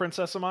Disney Sean.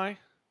 princess am I?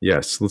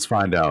 Yes, let's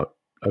find out.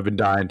 I've been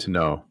dying to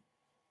know.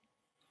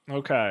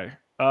 Okay.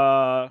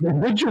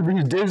 Which of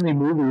these Disney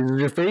movies is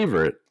your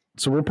favorite?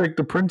 So we'll pick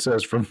the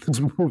princess from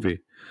this movie.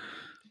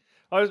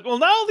 Well,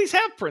 now all these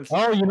have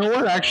princesses. Oh, you know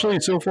what? Actually,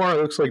 so far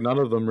it looks like none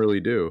of them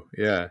really do.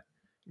 Yeah.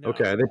 No.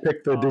 Okay, they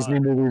picked the Disney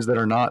movies that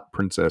are not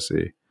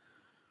princessy.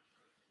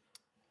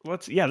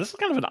 This is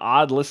kind of an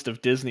odd list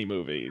of Disney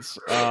movies.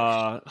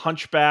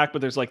 Hunchback,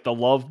 but there's like The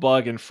Love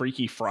Bug and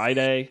Freaky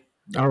Friday.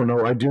 I don't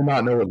know. I do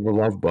not know what The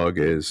Love Bug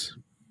is.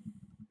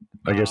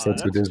 I guess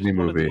that's a That's Disney just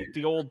one of movie.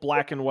 the old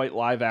black and white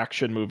live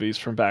action movies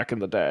from back in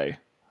the day.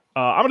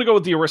 I'm gonna go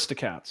with the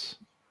Aristocats.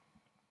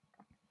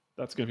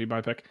 That's gonna be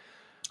my pick.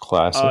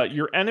 Classic.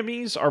 Your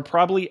enemies are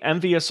probably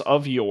envious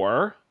of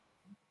your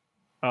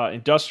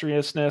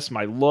industriousness,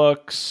 my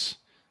looks,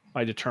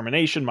 my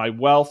determination, my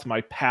wealth,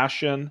 my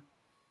passion.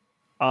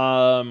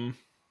 I'm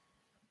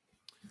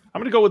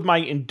going to go with my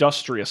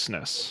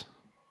industriousness.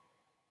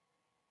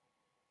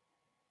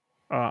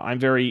 I'm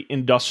very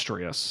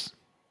industrious.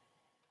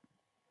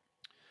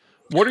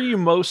 What are you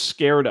most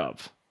scared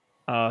of?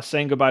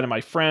 Saying goodbye to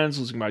my friends,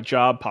 losing my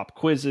job, pop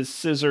quizzes,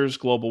 scissors,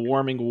 global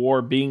warming,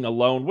 war, being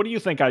alone. What do you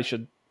think I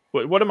should?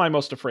 What am I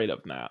most afraid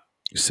of, Matt?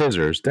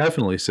 Scissors.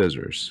 Definitely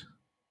scissors.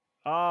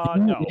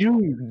 No.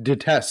 You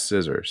detest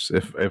scissors,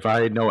 if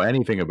I know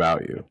anything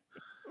about you.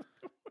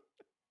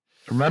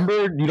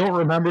 You don't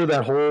remember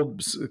that whole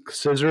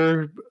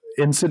scissor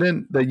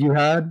incident that you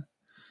had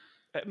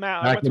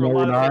Matt, I back went in through a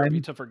lot of therapy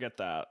 09? to forget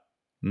that.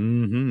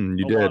 Mm-hmm.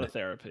 You A lot did. of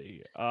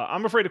therapy.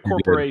 I'm afraid of You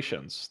did.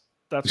 corporations.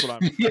 That's what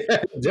I'm afraid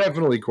Yeah,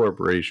 definitely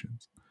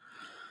corporations.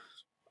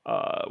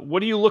 What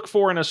do you look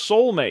for in a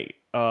soulmate?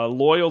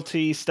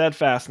 Loyalty,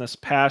 steadfastness,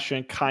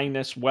 passion,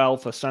 kindness,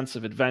 wealth, a sense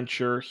of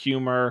adventure,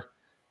 humor.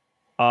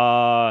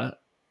 I'm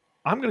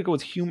going to go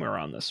with humor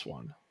on this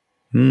one.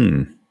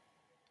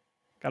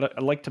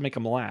 I like to make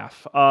them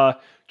laugh.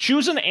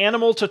 Choose an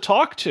animal to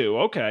talk to.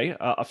 Okay.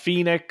 A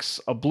phoenix,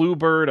 a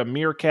bluebird, a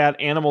meerkat.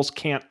 Animals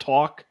can't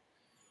talk.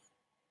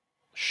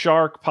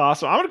 Shark,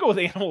 possum. I'm going to go with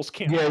animals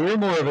can't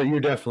talk. You're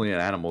definitely an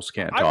animals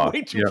can't I'm talk.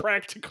 way too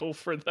practical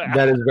for that.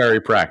 That is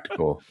very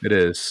practical. It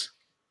is.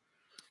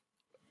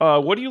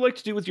 What do you like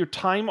to do with your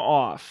time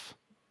off?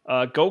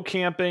 Go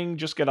camping,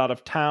 just get out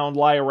of town,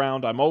 lie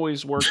around. I'm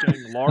always working.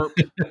 LARP,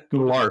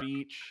 go to the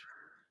beach.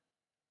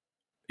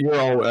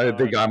 I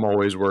think I'm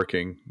always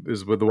working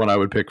is the one I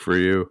would pick for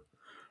you.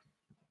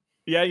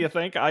 Yeah, you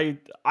think? I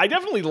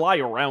definitely lie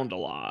around a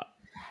lot.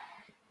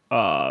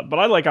 But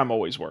I like I'm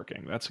always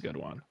working. That's a good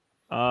one.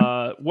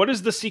 What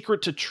is the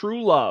secret to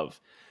true love?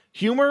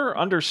 Humor,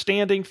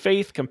 understanding,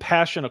 faith,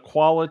 compassion,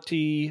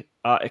 equality,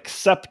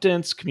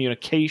 acceptance,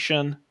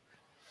 communication.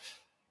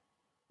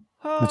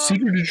 The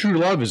secret to true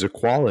love is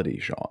equality,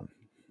 Sean.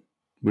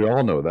 We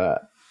all know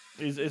that.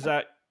 Is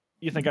that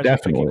you think I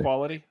should pick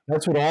equality?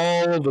 That's what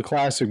all of the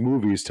classic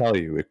movies tell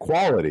you.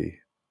 Equality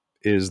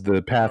is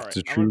the path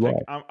to true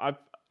love.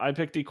 I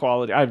picked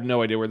equality. I have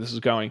no idea where this is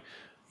going.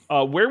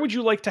 Where would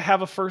you like to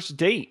have a first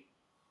date?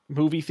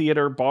 Movie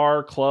theater,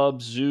 bar,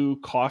 club, zoo,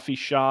 coffee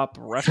shop,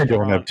 I don't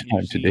have restaurant,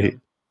 time to date.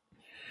 museum.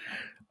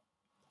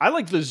 I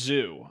like the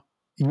zoo.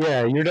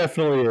 Yeah, you're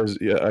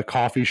definitely a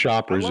coffee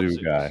shop I or love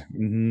zoo guy.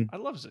 zoos. I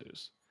love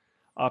zoos.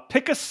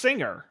 Pick a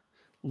singer.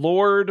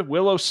 Lord,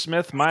 Willow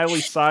Smith, Miley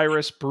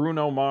Cyrus,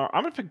 Bruno Mars.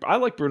 I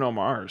like Bruno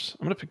Mars.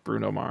 I'm gonna pick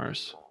Bruno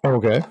Mars.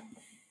 Okay.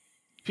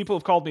 People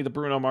have called me the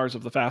Bruno Mars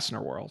of the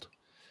fastener world.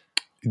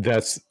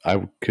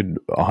 I could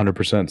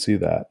 100% see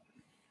that.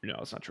 No,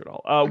 it's not true at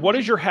all. What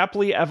is your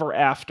happily ever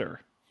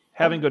after?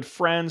 Having good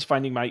friends,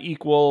 finding my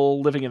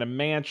equal, living in a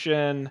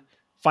mansion,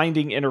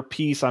 finding inner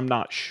peace. I'm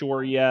not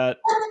sure yet.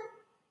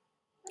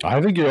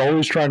 I think you're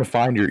always trying to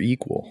find your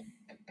equal.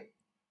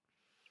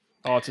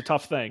 Oh, it's a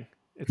tough thing.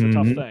 It's a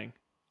tough Mm-hmm. thing.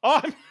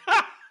 Oh,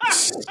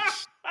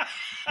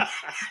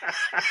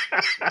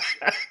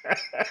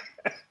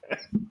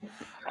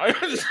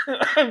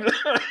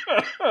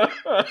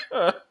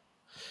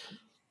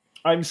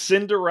 I'm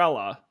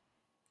Cinderella.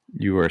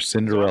 You are So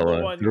I'm the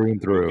Cinderella one through and who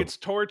through. gets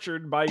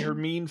tortured by her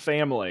mean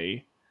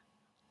family.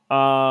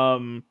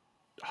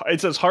 It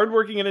says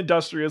hardworking and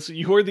industrious.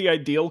 You are the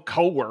ideal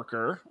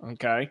coworker.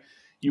 Okay,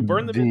 you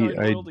burn the The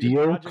midnight oil to get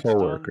ideal projects done.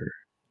 coworker.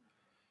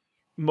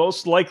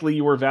 Most likely,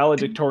 you were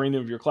valedictorian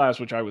of your class,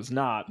 which I was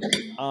not.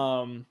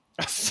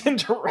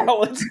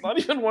 Cinderella. It's not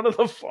even one of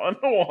the fun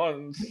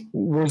ones.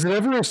 Was it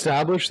ever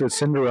established that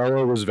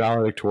Cinderella was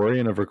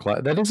valedictorian of her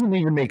class? That doesn't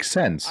even make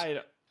sense.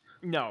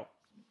 No,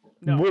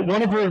 I One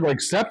don't of know. her like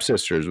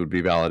stepsisters would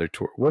be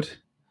valedictorian. What?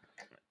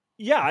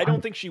 Yeah, I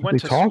don't think she What are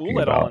went they to talking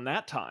school at all about? in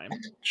that time.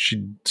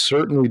 She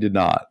certainly did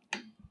not.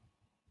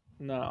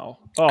 No.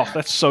 Oh,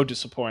 that's so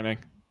disappointing.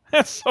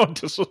 That's so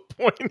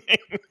disappointing.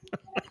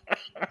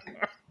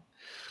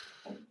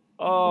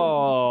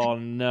 Oh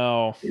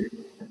no.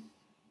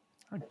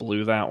 I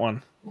blew that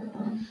one.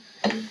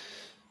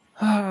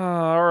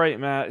 All right,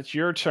 Matt, it's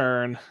your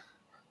turn.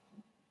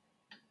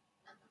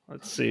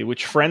 Let's see.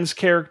 Which Friends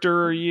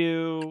character are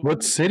you?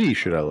 What city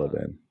should I live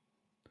in?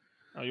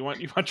 Oh, you want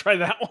to try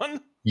that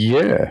one?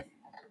 Yeah.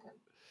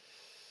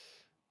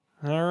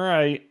 All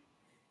right.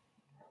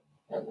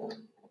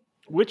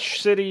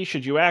 Which city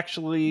should you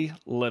actually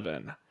live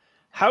in?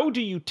 How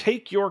do you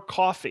take your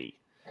coffee?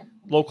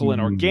 Local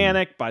and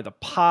organic, by the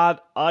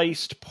pot,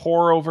 iced,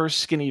 pour over,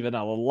 skinny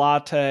vanilla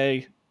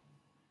latte.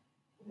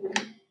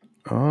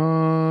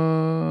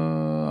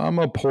 I'm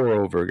a pour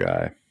over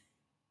guy.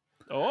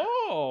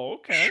 Oh,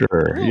 okay. A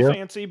Sure. little Yep.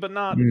 fancy, but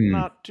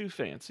not too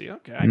fancy.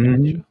 Okay, I got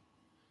Mm-hmm. you.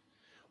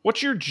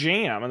 What's your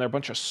jam? And there are a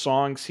bunch of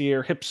songs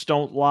here. Hips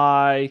Don't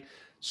Lie,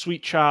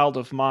 Sweet Child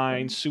of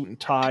Mine, Suit and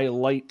Tie,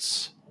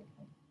 Lights.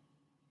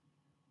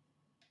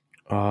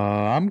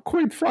 I'm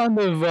quite fond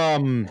of I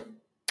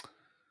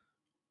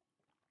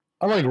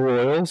like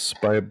Royals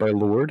by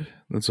Lord.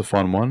 That's a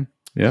fun one.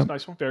 It's Yeah. a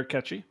nice one. Very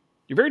catchy.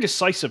 You're very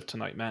decisive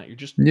tonight, Matt. You're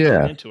just getting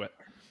Yeah. into it.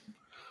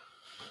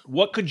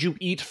 What could you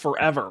eat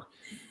forever?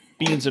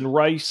 Beans and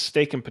rice,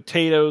 steak and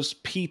potatoes,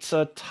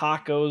 pizza,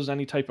 tacos,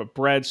 any type of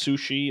bread,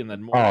 sushi, and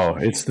then more Oh,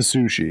 sushi. it's the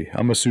sushi.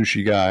 I'm a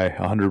sushi guy,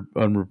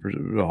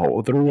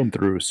 100% through and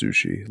through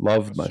sushi.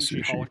 Love my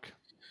sushi. Holic.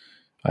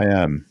 I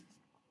am.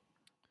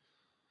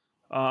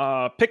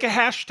 Pick a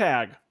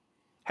hashtag.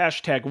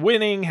 Hashtag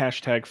winning,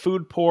 hashtag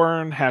food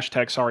porn,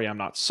 hashtag sorry I'm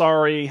not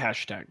sorry,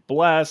 hashtag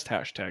blessed,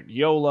 hashtag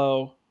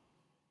YOLO.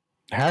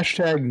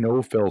 Hashtag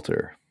no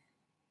filter.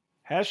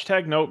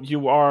 Hashtag nope,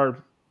 you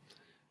are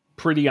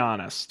pretty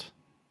honest.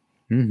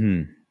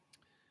 Mm-hmm.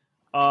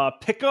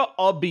 Pick a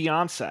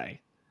Beyonce.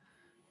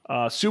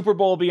 Super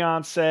Bowl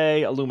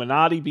Beyonce,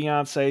 Illuminati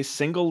Beyonce,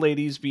 Single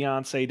Ladies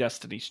Beyonce,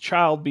 Destiny's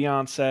Child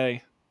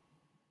Beyonce.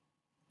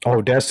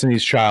 Oh,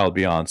 Destiny's Child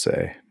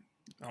Beyonce.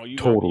 Oh, you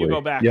Totally.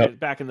 go back Yep.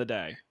 back in the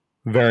day.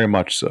 Very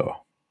much so.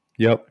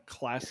 Yep.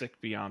 Classic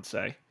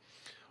Beyonce.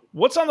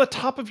 What's on the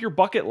top of your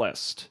bucket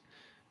list?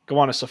 Go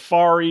on a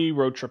safari,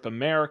 road trip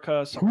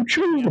America. Who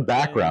chose the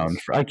background?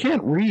 I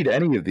can't read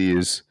any of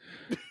these.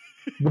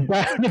 The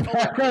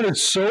background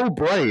is so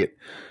bright.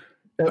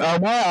 Are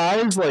my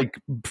eyes like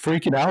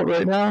freaking out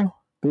right now?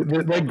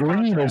 The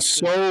green is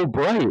so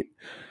bright.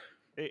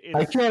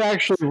 I can't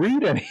actually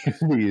read any of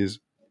these.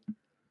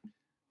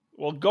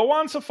 Well, go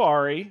on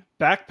safari,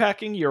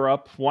 backpacking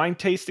Europe, wine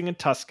tasting in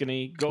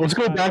Tuscany. Let's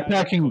go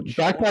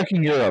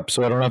backpacking Europe,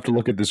 so I don't have to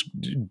look at this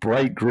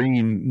bright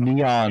green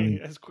neon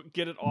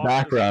get it off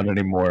background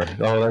anymore.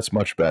 Oh, that's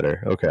much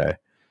better. Okay.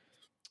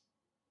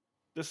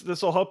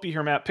 This will help you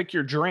here, Matt. Pick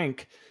your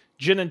drink: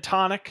 gin and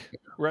tonic,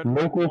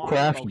 local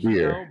craft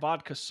beer,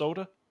 vodka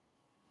soda.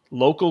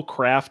 Local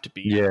craft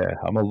beer. Yeah,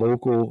 I'm a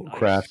local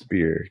craft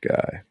beer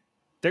guy.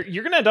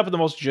 You're gonna end up in the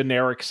most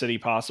generic city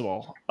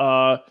possible.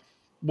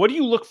 What do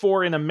you look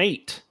for in a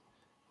mate?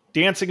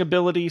 Dancing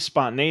ability,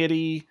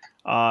 spontaneity,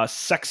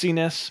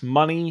 sexiness,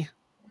 money.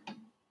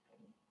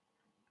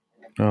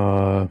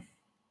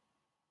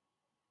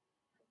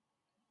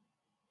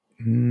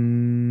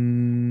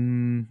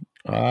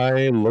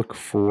 I look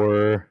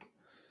for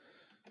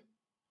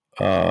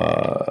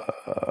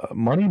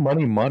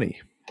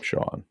money,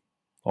 Sean.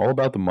 All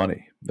about the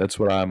money. That's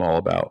what I'm all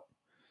about.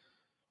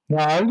 No,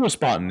 I'll go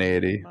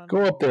spontaneity.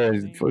 Go up there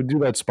and do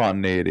that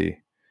spontaneity.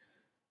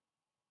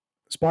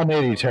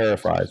 Spontaneity Oh, that takes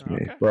terrifies me,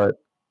 okay.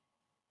 but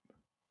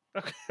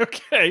Okay.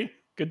 Okay.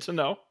 Good to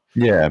know.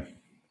 yeah.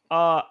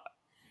 Uh,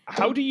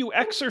 how do you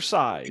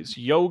exercise?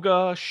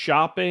 Yoga,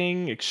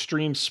 shopping,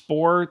 extreme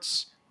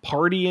sports,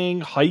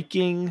 partying,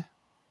 hiking?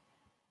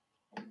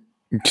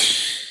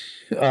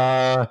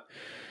 uh,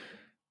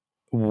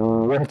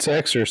 what's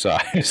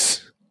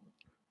exercise?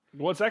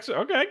 What's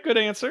okay? Good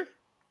answer.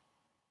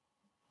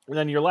 And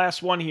then your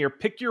last one here.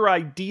 Pick your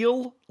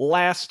ideal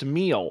last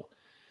meal: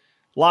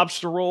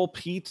 lobster roll,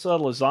 pizza,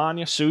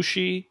 lasagna,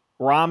 sushi,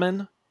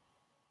 ramen.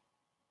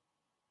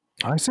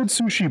 I said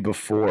sushi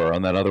before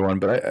on that other one,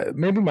 but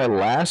maybe my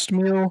last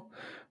meal,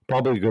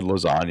 probably good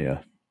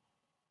lasagna.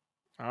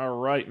 All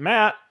right,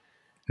 Matt.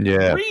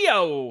 Yeah.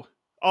 Rio.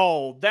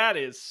 Oh, that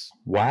is.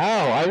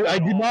 Wow. I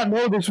did not Oh,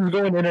 know this was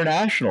going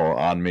international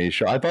on me.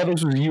 I thought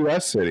this was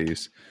U.S.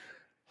 cities.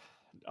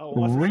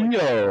 unless it's like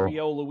Rio.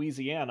 Rio,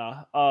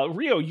 Louisiana.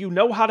 Rio, you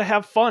know how to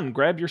have fun.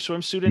 Grab your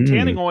swimsuit and Hmm.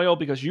 tanning oil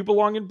because you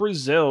belong in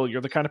Brazil.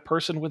 You're the kind of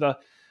person with a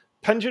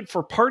penchant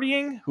for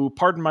partying who,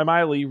 pardon my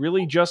Miley,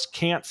 really just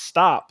can't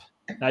stop.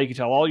 Now you can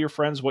tell all your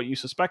friends what you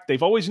suspect.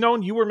 They've always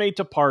known you were made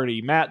to party.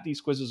 Matt,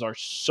 these quizzes are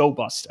so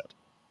busted.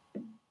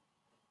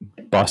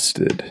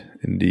 Busted,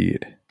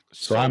 indeed.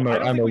 So So I don't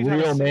I'm think a we've had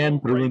a real man single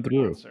through and right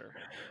through. answer.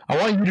 I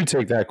want you to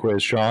take that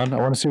quiz, Sean. I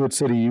want to see what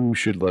city you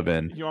should live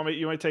in. You want me?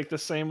 You want to take the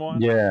same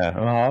one? Yeah.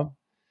 Uh-huh.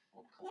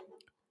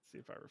 Let's see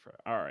if I refer.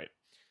 All right.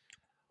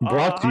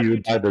 Brought to How do you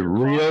you by take the your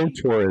Rio coffee?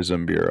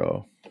 Tourism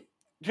Bureau.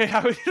 Okay,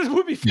 this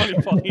would be funny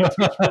if all the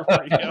answers were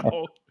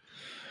Rio.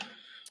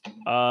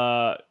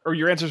 Or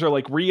your answers are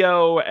like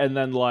Rio and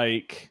then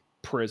like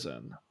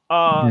prison.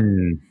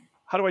 Hmm.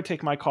 How do I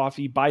take my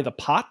coffee? By the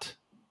pot?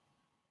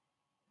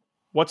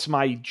 What's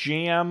my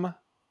jam?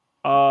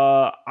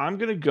 I'm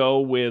gonna go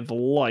with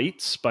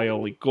Lights by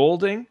Ellie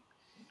Goulding.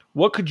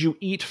 What could you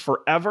eat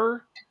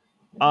forever?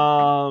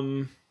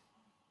 Um,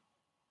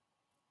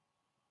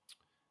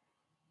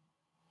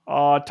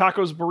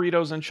 Tacos,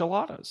 burritos,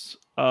 enchiladas.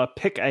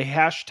 Pick a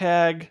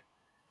hashtag.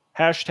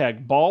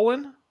 Hashtag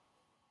ballin'.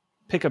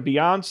 Pick a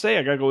Beyonce.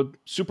 I gotta go with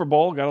Super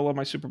Bowl. Gotta love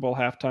my Super Bowl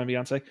halftime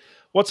Beyonce.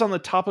 What's on the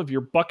top of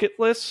your bucket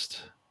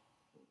list?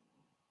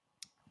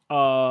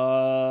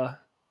 Uh,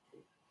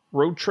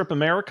 Road Trip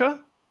America.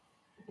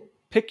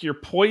 Pick your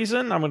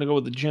poison. I'm gonna go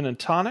with the gin and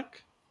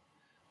tonic.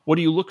 What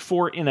do you look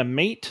for in a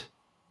mate?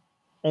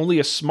 Only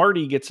a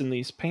smarty gets in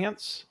these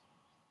pants.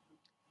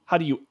 How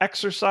do you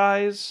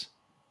exercise?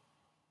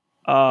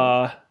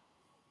 Uh,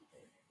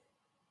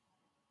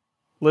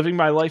 Living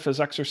my life as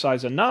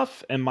exercise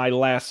enough. And my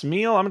last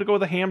meal, I'm gonna go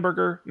with a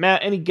hamburger.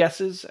 Matt, any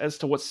guesses as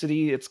to what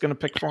city it's gonna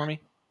pick for me?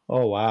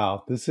 Oh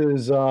wow. This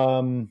is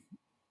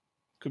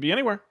Could be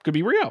anywhere. Could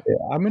be Rio.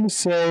 I'm gonna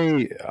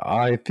say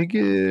I think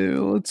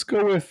let's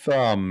go with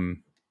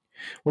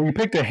well you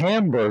picked a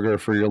hamburger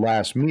for your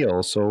last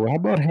meal, so how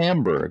about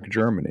Hamburg,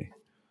 Germany?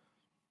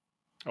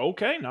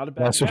 Okay, not a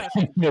bad That's what guess.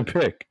 I'm gonna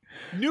pick.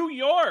 New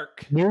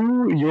York,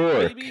 New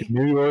York, baby.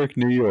 New York,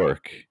 New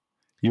York.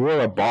 You are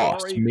a You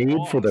boss are a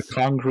made for the boss.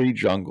 concrete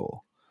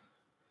jungle.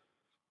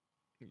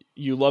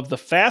 You love the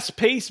fast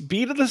paced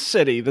beat of the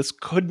city. This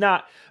could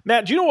not.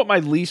 Matt, do you know what my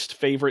least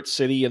favorite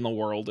city in the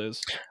world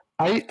is?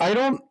 I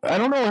don't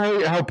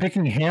know how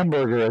picking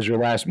hamburger as your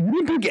last. You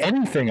didn't pick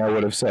anything. I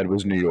would have said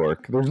was New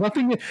York. There's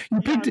nothing. You Yeah,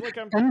 picked like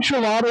I'm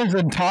enchiladas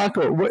and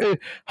taco.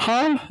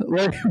 Huh?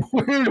 Like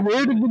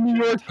where did the New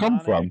gin and York come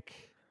from? tonic,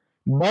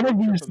 None of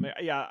road trip. these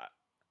Yeah,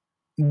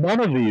 none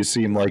of these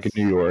seem this like a is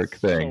New York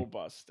so thing.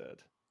 busted.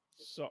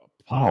 So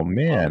Oh pot of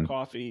man.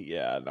 coffee.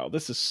 Yeah, no,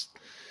 this is.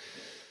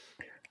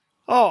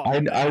 Oh,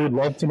 I would Matt.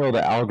 love to know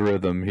the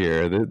algorithm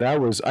here.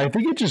 That was I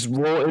think it just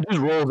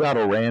rolls out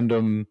a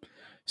random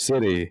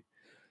city.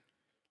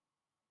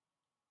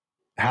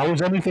 How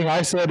is anything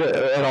I said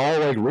at all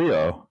like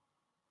Rio?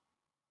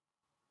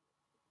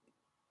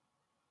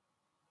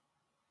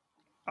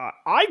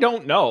 I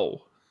don't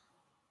know.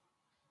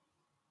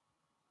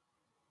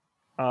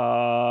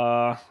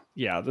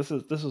 Yeah, this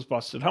is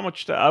busted. How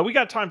much? We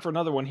got time for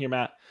another one here,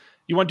 Matt.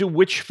 You want to do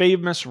which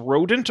famous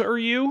rodent are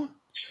you?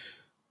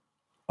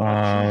 Choose your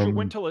Um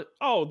winter.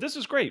 Oh, this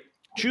is great.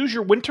 Choose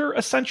your winter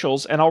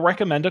essentials, and I'll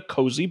recommend a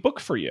cozy book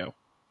for you.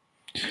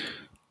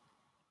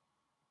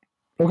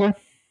 okay.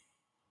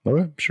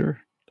 Okay,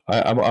 sure.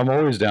 I'm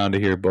always down to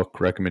hear book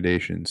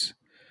recommendations.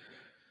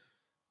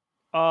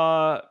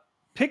 Uh,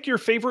 Pick your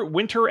favorite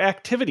winter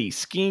activity: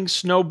 skiing,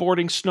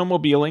 snowboarding,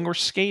 snowmobiling, or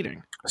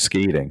skating.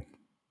 Skating.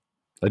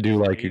 I do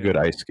like a good Skating.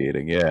 ice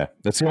skating. Yeah,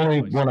 that's the I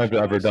only love one some I've chill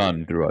ever ice done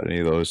skating. throughout any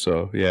of those.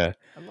 So yeah,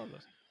 I love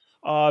this.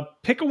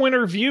 Pick a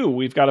winter view.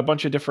 We've got a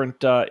bunch of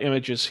different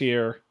images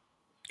here.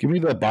 give me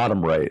the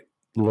bottom right,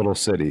 the little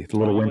city, the Oh,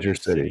 little you like winter the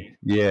city. city,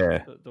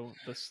 Yeah.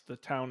 the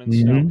town in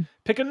snow. Hmm.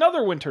 Pick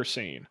another winter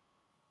scene.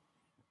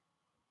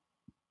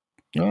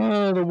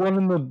 The one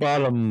in the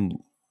bottom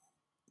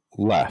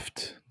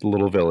left, the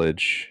little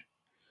village.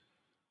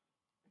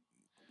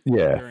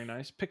 Yeah. Very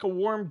nice. Pick a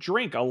warm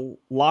drink: a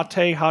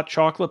latte, hot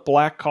chocolate,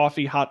 black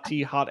coffee, hot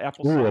tea, hot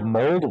apple Ooh, a cider, or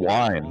mulled mulled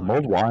wine.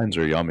 Mulled wine. wines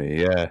are yummy.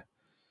 Yeah.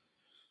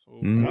 Oh,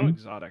 how Hmm.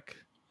 exotic.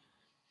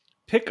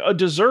 Pick a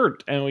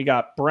dessert, and we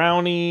got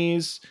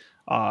brownies,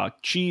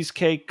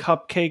 cheesecake,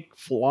 cupcake,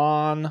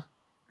 flan.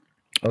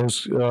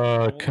 Those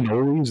Cannoli.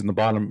 cannolis in the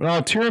bottom.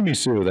 No,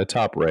 tiramisu. That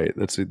top right.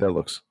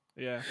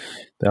 Yeah.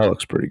 That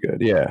looks pretty good.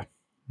 Yeah.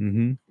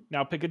 Hmm.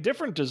 Now pick a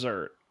different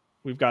dessert.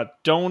 We've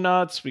got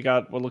donuts. We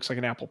got what looks like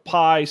an apple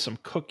pie, some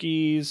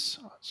cookies,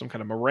 some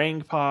kind of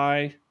meringue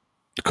pie.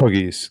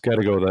 Cookies. Got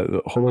to go with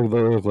that.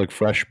 Whole of like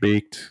fresh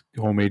baked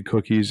homemade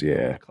cookies. Yeah,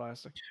 Yeah.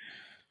 classic.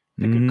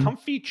 Pick a Hmm.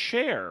 comfy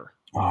chair.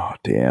 Oh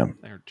damn.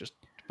 They're just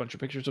a bunch of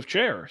pictures of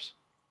chairs.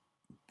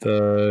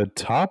 The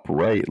top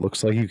right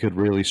looks like you could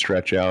really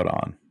stretch out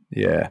on.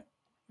 Yeah.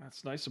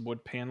 That's nice. Some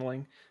wood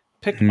paneling.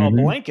 Pick a Hmm.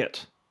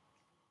 blanket.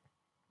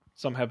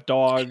 Some have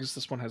dogs.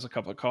 This one has a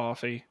cup of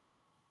coffee.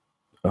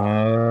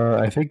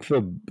 I think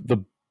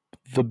the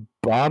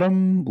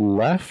bottom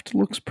left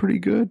looks pretty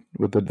good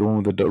with the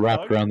one with the The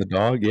wrapped pug. around the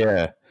dog.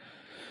 Yeah.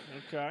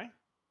 Okay.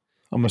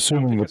 I'm Now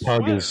assuming pick the a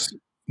pug sweater. is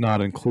not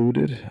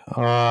included.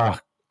 Again,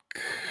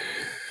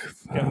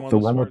 one of The the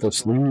one with sweaters the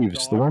is around the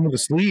sleeves. The dog. one with the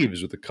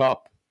sleeves with the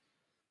cup.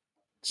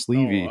 Oh,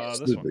 Sleevey.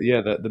 this one.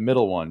 Yeah, the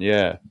middle one.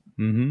 Yeah.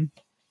 Hmm.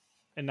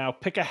 And now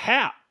pick a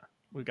hat.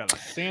 We've got a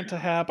Santa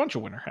hat, a bunch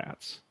of winter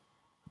hats.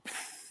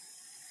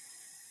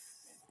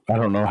 I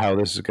don't know how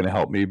this is going to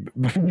help me.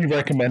 You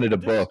recommended a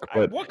book,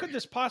 but What could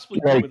this possibly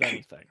do with like,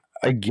 anything?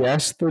 I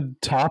guess the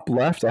top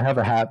left, I have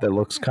a hat that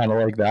looks kind of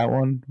like that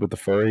one with the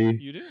furry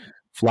You do.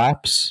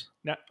 flaps.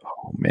 Now,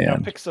 Oh now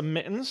man. pick some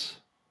mittens.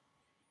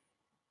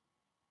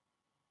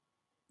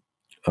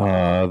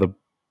 The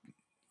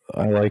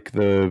I like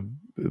the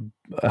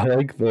I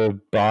like the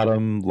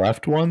bottom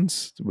left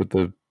ones with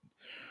The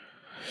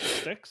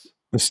sticks.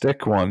 the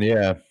stick one.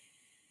 Yeah,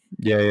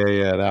 yeah.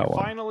 And That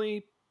one.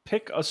 finally,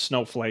 pick a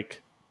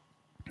snowflake.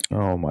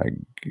 Oh my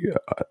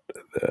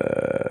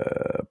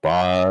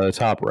god.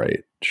 Top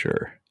right,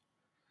 sure.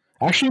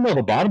 Actually, no.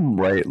 The bottom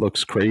right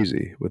looks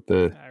crazy with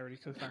the. I already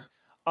clicked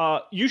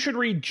on. You should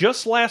read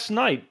Just Last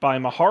Night by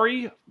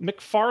Mahari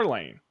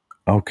McFarlane.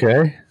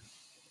 Okay.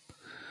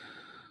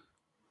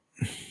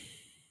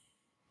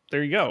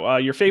 There you go.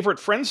 Your favorite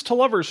friends to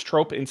lovers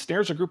trope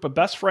ensnares a group of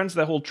best friends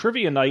that hold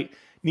trivia night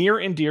near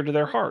and dear to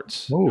their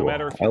hearts. No Oh,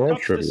 matter if I you've love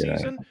cups this trivia night.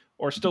 season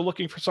or still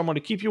looking for someone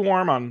to keep you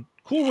warm on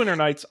cool winter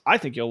nights, I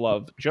think you'll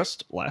love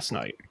Just Last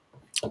Night.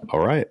 All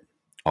right,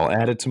 I'll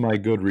add it to my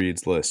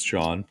Goodreads list,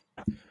 Sean.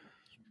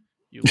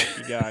 You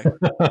lucky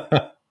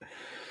guy.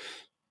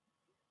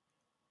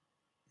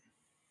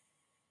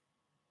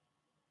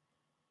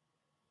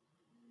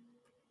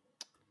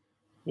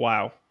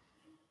 Wow.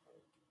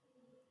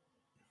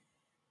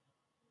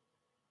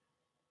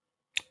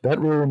 That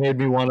really made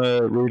me want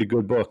to read a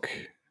good book,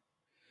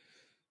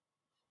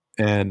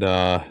 and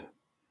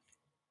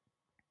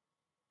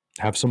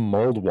have some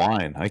mulled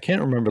wine. I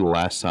can't remember the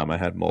last time I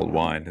had mulled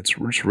wine. It's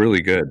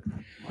really good.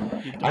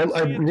 You don't I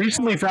say it too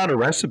recently often. found a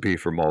recipe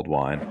for mulled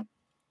wine.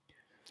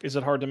 Is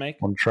it hard to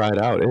make? Want to try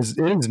it out? It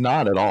is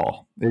not at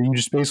all. You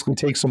just basically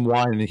take some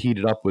wine and heat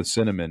it up with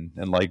cinnamon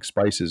and like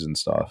spices and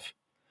stuff.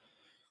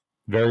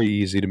 Very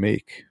easy to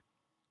make.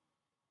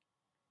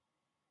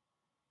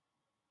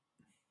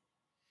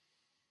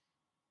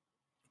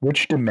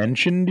 Which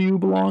dimension do you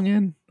belong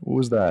in? What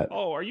was that?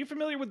 Oh, are you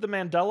familiar with the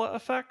Mandela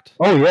effect?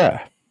 Oh yeah,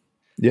 Well,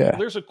 yeah.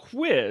 there's a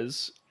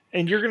quiz,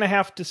 and you're going to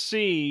have to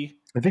see.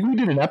 I think we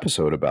did an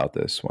episode about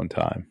this one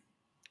time.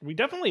 We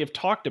definitely have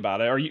talked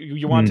about it. Are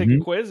you want to take a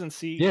Hmm. quiz and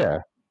see? Yeah.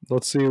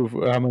 Let's see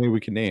how many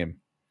we can name.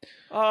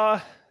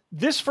 Uh,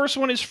 this first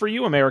one is for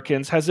you,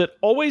 Americans. Has it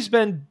always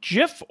been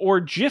Jif or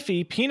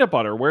Jiffy peanut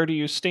butter? Where do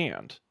you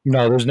stand?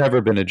 No, there's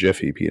never been a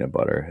Jiffy peanut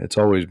butter. It's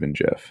always been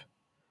Jif.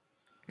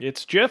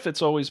 It's Jif.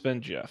 It's always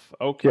been Jif.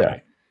 Yeah.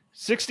 Okay.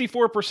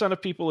 64%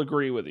 of people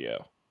agree with you.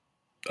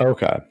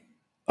 Okay. At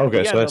Okay,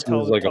 the so end, they'll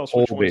that's like a tell us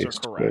poll which ones are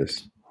based quiz.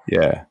 correct.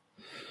 Yeah.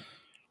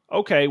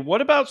 Okay,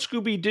 what about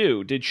Scooby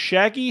Doo? Did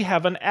Shaggy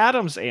have an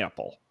Adam's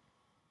apple?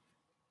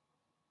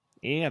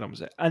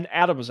 An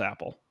Adam's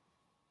apple.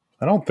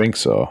 I don't think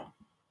so.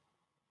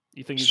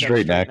 You think he's got a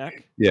Straight straight neck.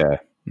 neck? Yeah.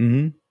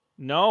 Hmm.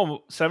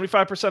 No,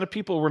 75% of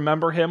people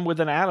remember him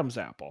with an Adam's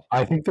apple.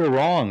 I think they're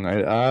wrong.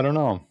 I don't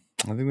know.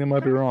 I think they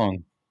might be Okay,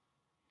 wrong.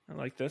 I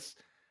like this.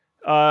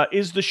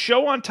 Is the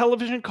show on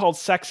television called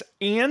Sex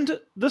and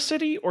the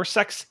City or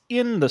Sex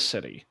in the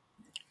City?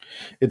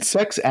 It's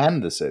Sex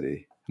and the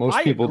City. Most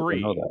I people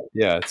don't know agree. that.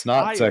 Yeah, it's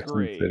not I Sex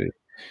and the agree. City.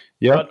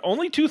 But Yep.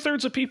 only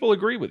 2/3 of people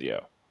agree with you.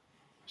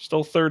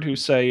 Still a third who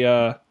say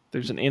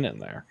there's an in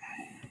there.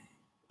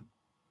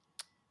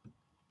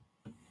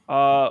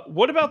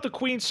 What about the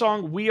Queen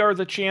song "We Are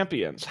the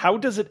Champions"? How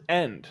does it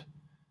end?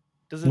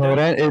 Does it No,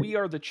 end with it "We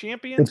Are the it's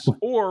Champions"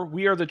 or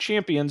 "We Are the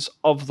Champions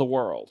of the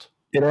world"?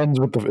 it ends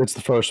with it's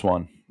the first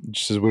one. It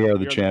just says we are the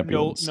We are the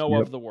champions. no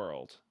Yep. of the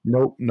world.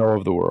 Nope. No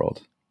of the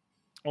world.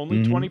 Only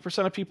Hmm.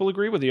 20% of people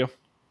agree with you.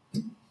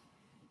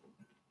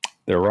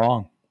 They're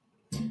wrong.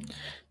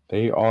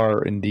 They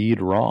are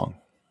indeed wrong.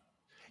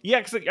 Yeah,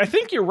 because I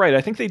think you're right.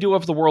 I think they do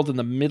have the world in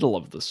the middle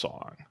of the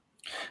song.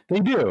 They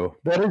do.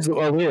 That is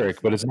a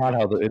lyric, but it's not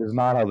how it is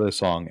not how the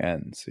song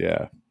ends.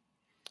 Yeah.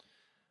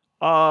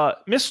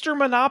 Mr.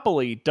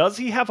 Monopoly, does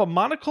he have a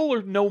monocle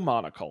or no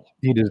monocle?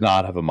 He does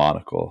not have a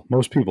monocle.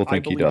 Most people I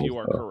think he believe does, you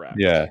are though.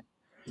 Yeah. correct.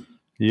 Oh,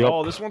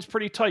 Yep. this one's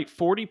pretty tight.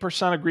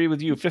 40% agree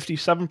with you.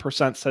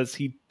 57% says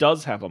he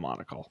does have a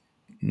monocle.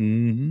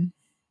 Hmm.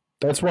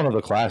 That's one of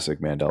the classic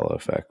Mandela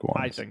effect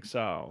I ones. think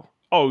so.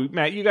 Oh,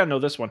 Matt, you got to know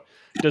this one.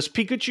 Does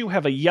Pikachu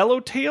have a yellow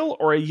tail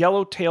or a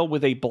yellow tail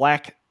with a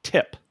black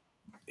tip?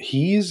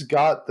 He's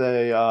got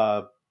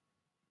the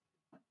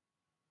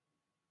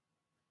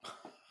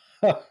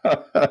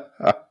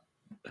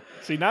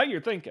See, now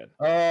you're thinking.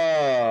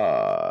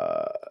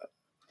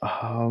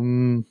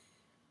 um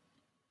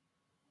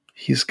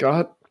he's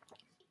got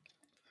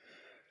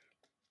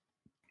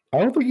I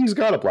don't think he's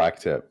got a black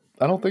tip.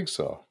 I don't think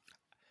so.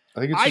 I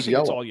think it's I just think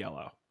it's yellow. all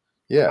yellow.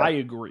 Yeah. I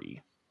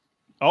agree.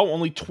 Oh,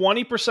 only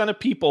 20% of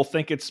people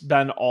think it's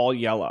been all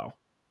yellow.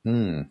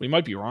 Hmm. We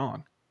might be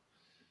wrong.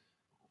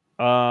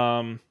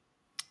 How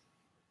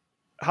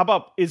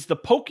about, is the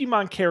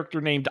Pokemon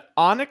character named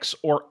Onyx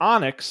or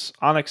Onyx?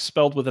 Onyx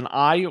spelled with an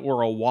I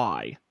or a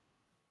Y?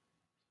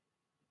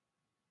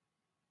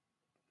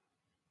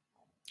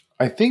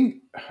 I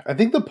think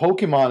the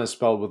Pokemon is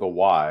spelled with a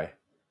Y,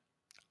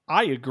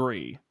 I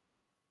agree.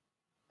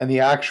 and the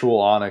actual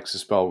Onyx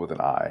is spelled with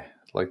an I,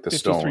 like the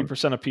stone.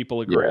 53% of people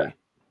Yeah. agree.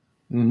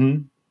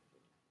 Mm-hmm.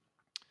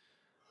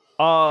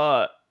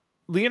 Uh,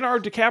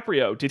 Leonardo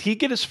DiCaprio, did he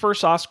get his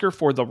first Oscar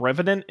for The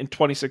Revenant in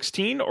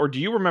 2016, or do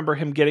you remember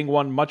him getting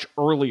one much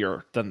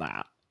earlier than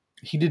that?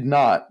 He did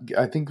not.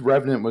 I think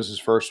Revenant was his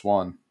first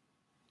one.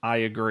 I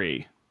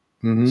agree.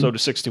 Mm-hmm. So do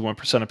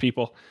 61% of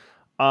people.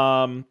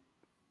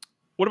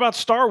 What about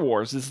Star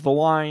Wars? Is the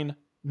line,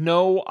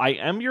 "No, I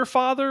am your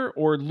father,"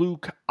 or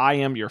 "Luke, I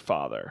am your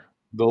father"?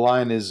 The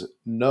line is,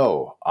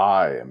 "No,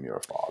 I am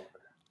your father."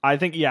 I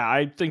think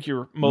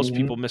most Mm-hmm.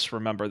 people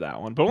misremember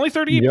that one, but only Yep.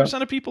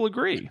 38% of people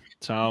agree.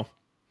 So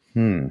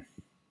Hmm.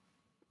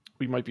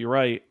 we might be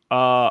right.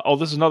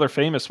 This is another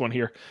famous one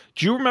here.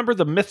 Do you remember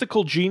the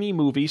Mythical Genie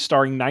movie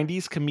starring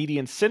 90s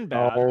comedian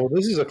Sinbad? Oh,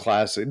 this is a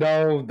classic.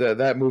 No,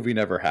 that movie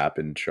never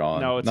happened,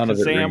 Sean. No, it's None of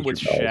it Kazam rings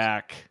with your bells.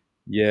 Shaq.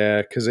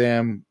 Yeah,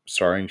 Kazam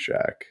starring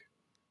Shaq.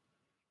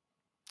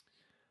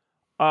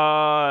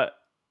 Uh,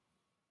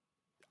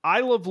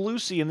 I Love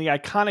Lucy and the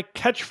iconic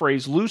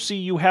catchphrase, "Lucy,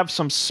 you have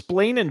some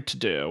splaining to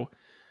do,"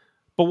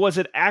 but was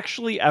it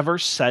actually ever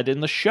said in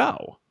the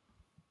show?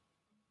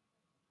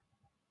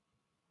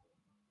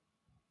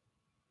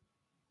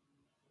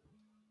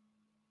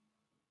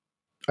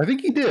 I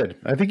think he did.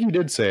 I think he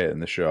did say it in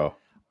the show.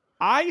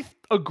 I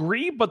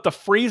agree, but the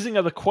phrasing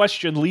of the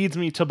question leads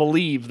me to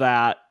believe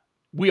that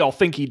we all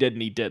think he did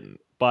and he didn't.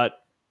 But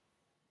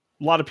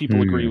a lot of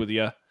people agree Hmm. with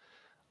you.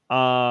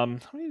 How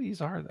many of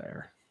these are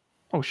there?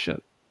 Oh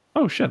shit!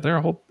 Oh shit! There are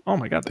a whole. Oh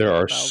my god! There's There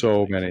like are 1,000 so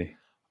things. many.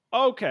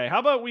 Okay, how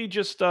about we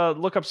just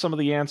look up some of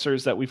the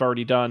answers that we've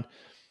already done?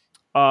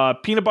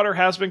 Peanut butter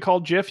has been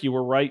called Jif. You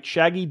were right.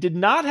 Shaggy did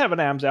not have an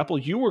Adam's apple.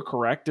 You were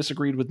correct.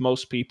 Disagreed with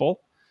most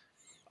people.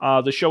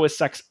 The show is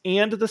Sex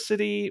and the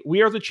City.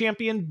 We Are the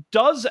Champion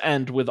does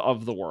end with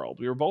Of the World.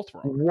 We were both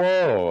wrong.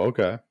 Whoa.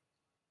 Okay.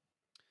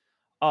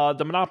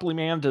 The Monopoly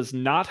Man does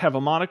not have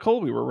a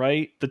monocle. We were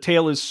right. The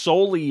tail is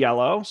solely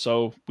yellow,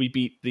 so we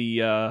beat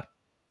the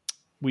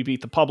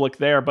public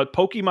there. But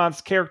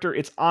Pokemon's character,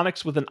 it's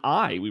Onyx with an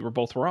I. We were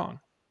both wrong.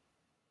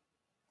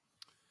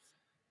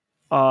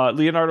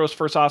 Leonardo's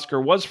first Oscar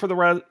was for the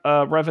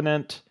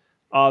Revenant.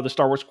 The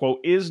Star Wars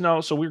quote is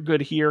no, so we're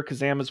good here.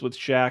 Kazam is with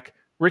Shaq.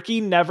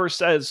 Ricky never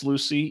says,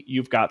 "Lucy,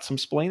 you've got some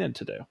splaining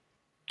to do."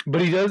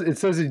 But he does. It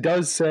says he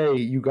does say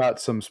you got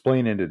some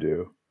splaining to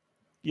do.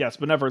 Yes,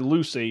 but never,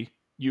 "Lucy,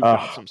 you've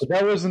got some But that splaining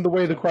to wasn't the do."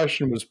 way the So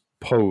question was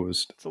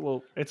posed. it's a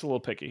little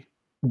picky.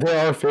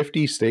 There are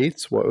 50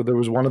 states. What, there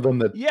was one of them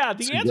that Yeah,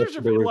 the answers suggested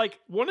are there were. like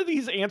one of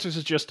these answers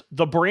is just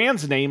the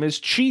brand's name is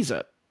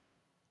Cheez-It.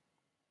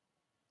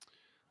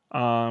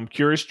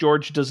 Curious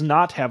George does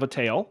not have a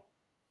tail.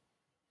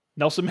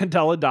 Nelson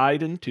Mandela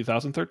died in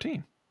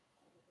 2013.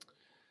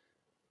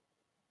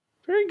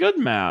 Very good,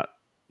 Matt.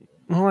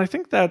 Well, I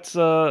think that's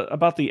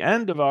about the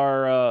end of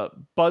our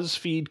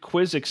BuzzFeed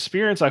quiz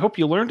experience. I hope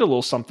you learned a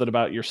little something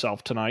about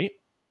yourself tonight.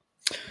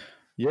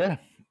 Yeah,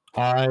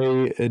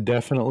 I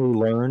definitely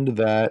learned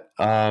that.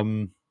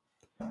 I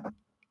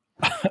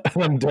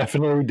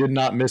definitely did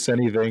not miss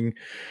anything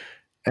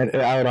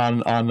out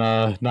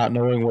on not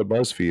knowing what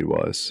BuzzFeed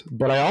was.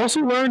 But I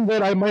also learned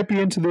that I might be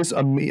into this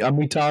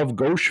Amitav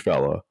Ghosh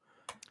fella.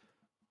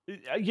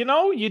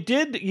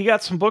 You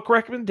got some book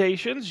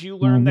recommendations. You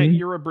learned that Mm-hmm.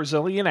 you're a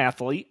Brazilian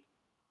athlete,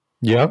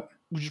 Yep.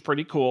 which is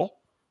pretty cool.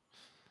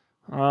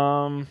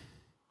 I'm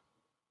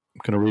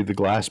gonna read The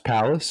Glass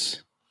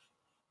Palace.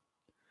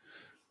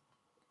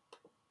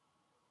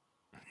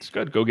 It's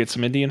good. Go get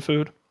some Indian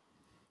food.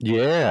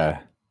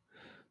 Yeah.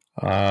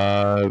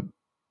 I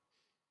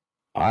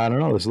don't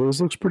know. This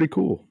looks pretty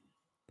cool.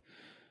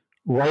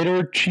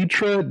 Writer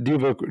Chitra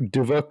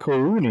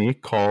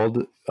Divakaruni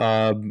called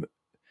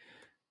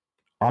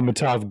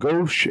Amitav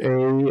Ghosh,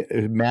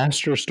 a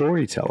master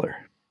storyteller.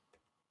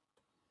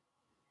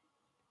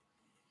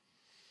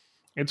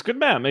 It's good,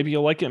 man. Maybe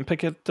you'll like it and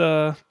pick it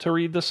to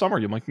read this summer.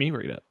 You'll make me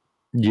read it.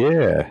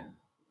 Yeah.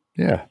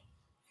 Yeah.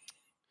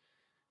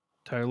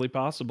 Entirely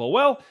possible.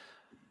 Well,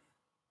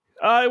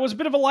 it was a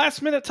bit of a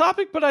last-minute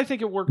topic, but I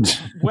think it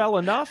worked well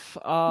enough.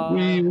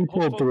 We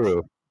pulled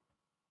through.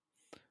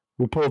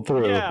 We pulled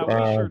through. Yeah,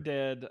 we sure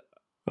did.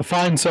 A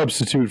fine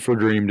substitute for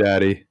Dream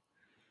Daddy.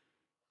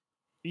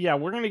 Yeah,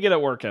 we're going to get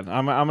it working.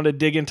 I'm going to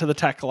dig into the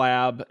tech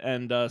lab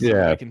and see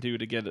what I can do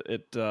to get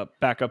it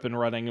back up and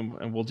running,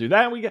 and we'll do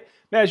that.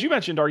 As you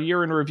mentioned, our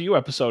year in review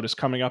episode is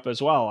coming up as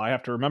well. I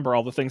have to remember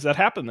all the things that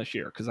happened this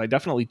year, because I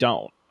definitely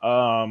don't,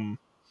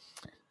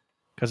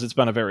 because it's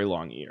been a very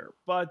long year.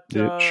 But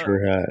it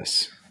sure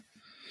has.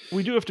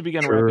 We do have to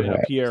begin wrapping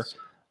up here.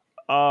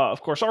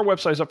 Of course, our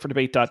website is up for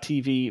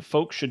debate.tv.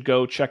 Folks should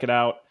go check it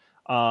out.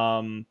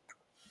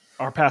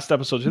 Our past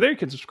episodes are there. You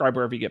can subscribe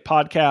wherever you get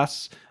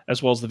podcasts,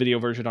 as well as the video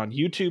version on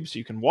YouTube, so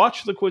you can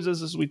watch the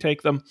quizzes as we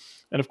take them.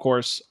 And of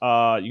course,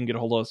 you can get a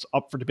hold of us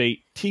up for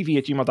debate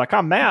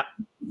TV@gmail.com. Matt,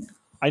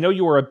 I know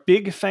you are a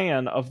big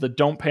fan of the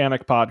Don't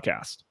Panic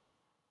podcast.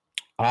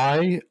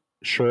 I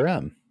sure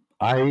am.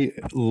 I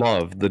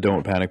love the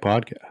Don't Panic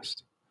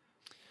podcast.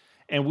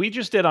 And we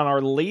just did on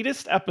our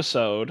latest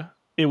episode,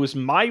 it was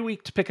my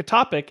week to pick a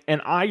topic, and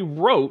I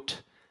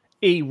wrote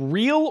a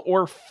real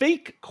or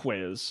fake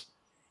quiz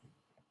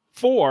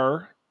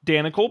for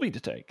Dan and Colby to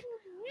take.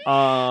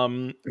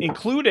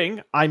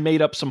 Including, I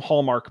made up some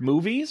Hallmark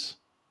movies,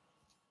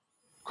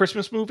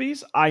 Christmas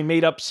movies. I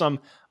made up some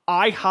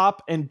IHOP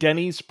and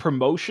Denny's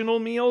promotional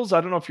meals. I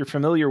don't know if you're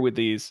familiar with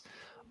these,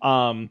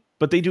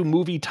 but they do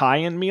movie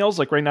tie-in meals.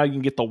 Like right now, you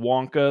can get the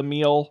Wonka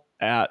meal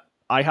at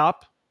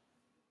IHOP.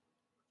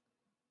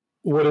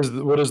 What is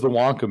the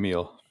Wonka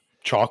meal?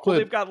 Chocolate? Well,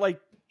 they've got like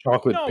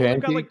chocolate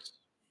pancakes. They've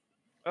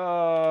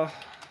got like,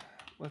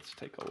 let's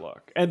take a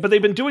look. But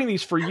they've been doing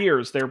these for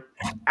years. They're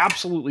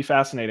absolutely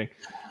fascinating.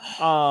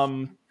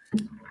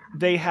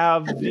 They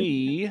have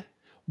the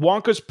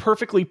Wonka's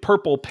Perfectly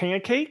Purple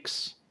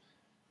pancakes.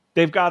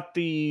 They've got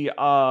the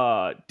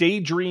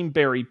Daydream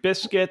Berry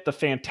biscuit, the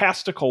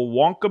Fantastical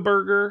Wonka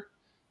burger.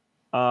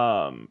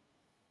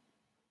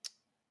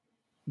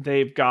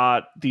 They've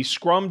got the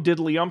Scrum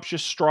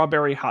Diddlyumptious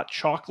Strawberry Hot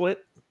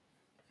Chocolate.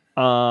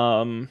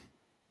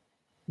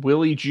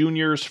 Willie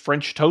Jr.'s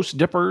French Toast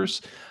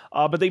Dippers.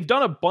 But they've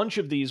done a bunch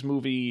of these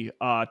movie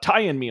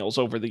tie-in meals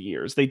over the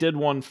years. They did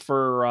one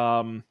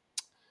for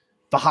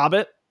The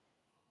Hobbit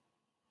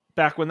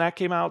back when that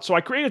came out. So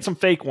I created some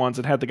fake ones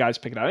and had the guys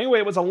pick it out. Anyway,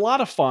 it was a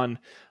lot of fun.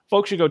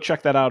 Folks should go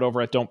check that out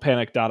over at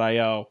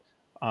don'tpanic.io.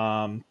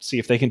 See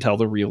if they can tell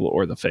the real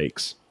or the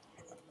fakes.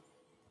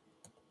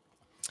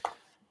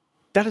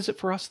 That is it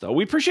for us, though.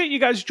 We appreciate you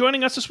guys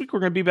joining us this week. We're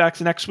going to be back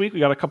next week. We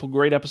got a couple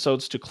great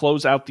episodes to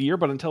close out the year.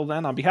 But until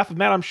then, on behalf of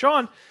Matt, I'm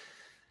Sean.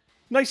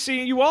 Nice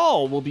seeing you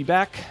all. We'll be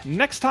back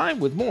next time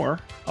with more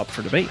Up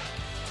for Debate.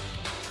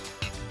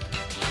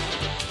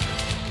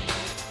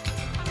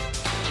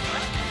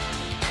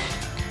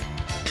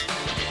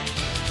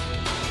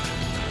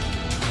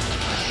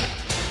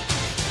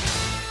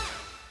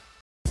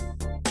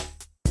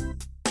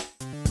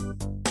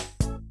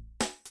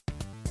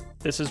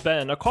 This has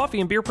been a Coffee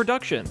and Beer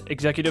production,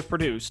 executive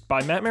produced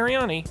by Matt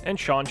Mariani and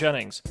Sean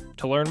Jennings.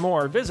 To learn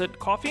more, visit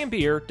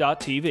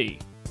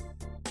coffeeandbeer.tv.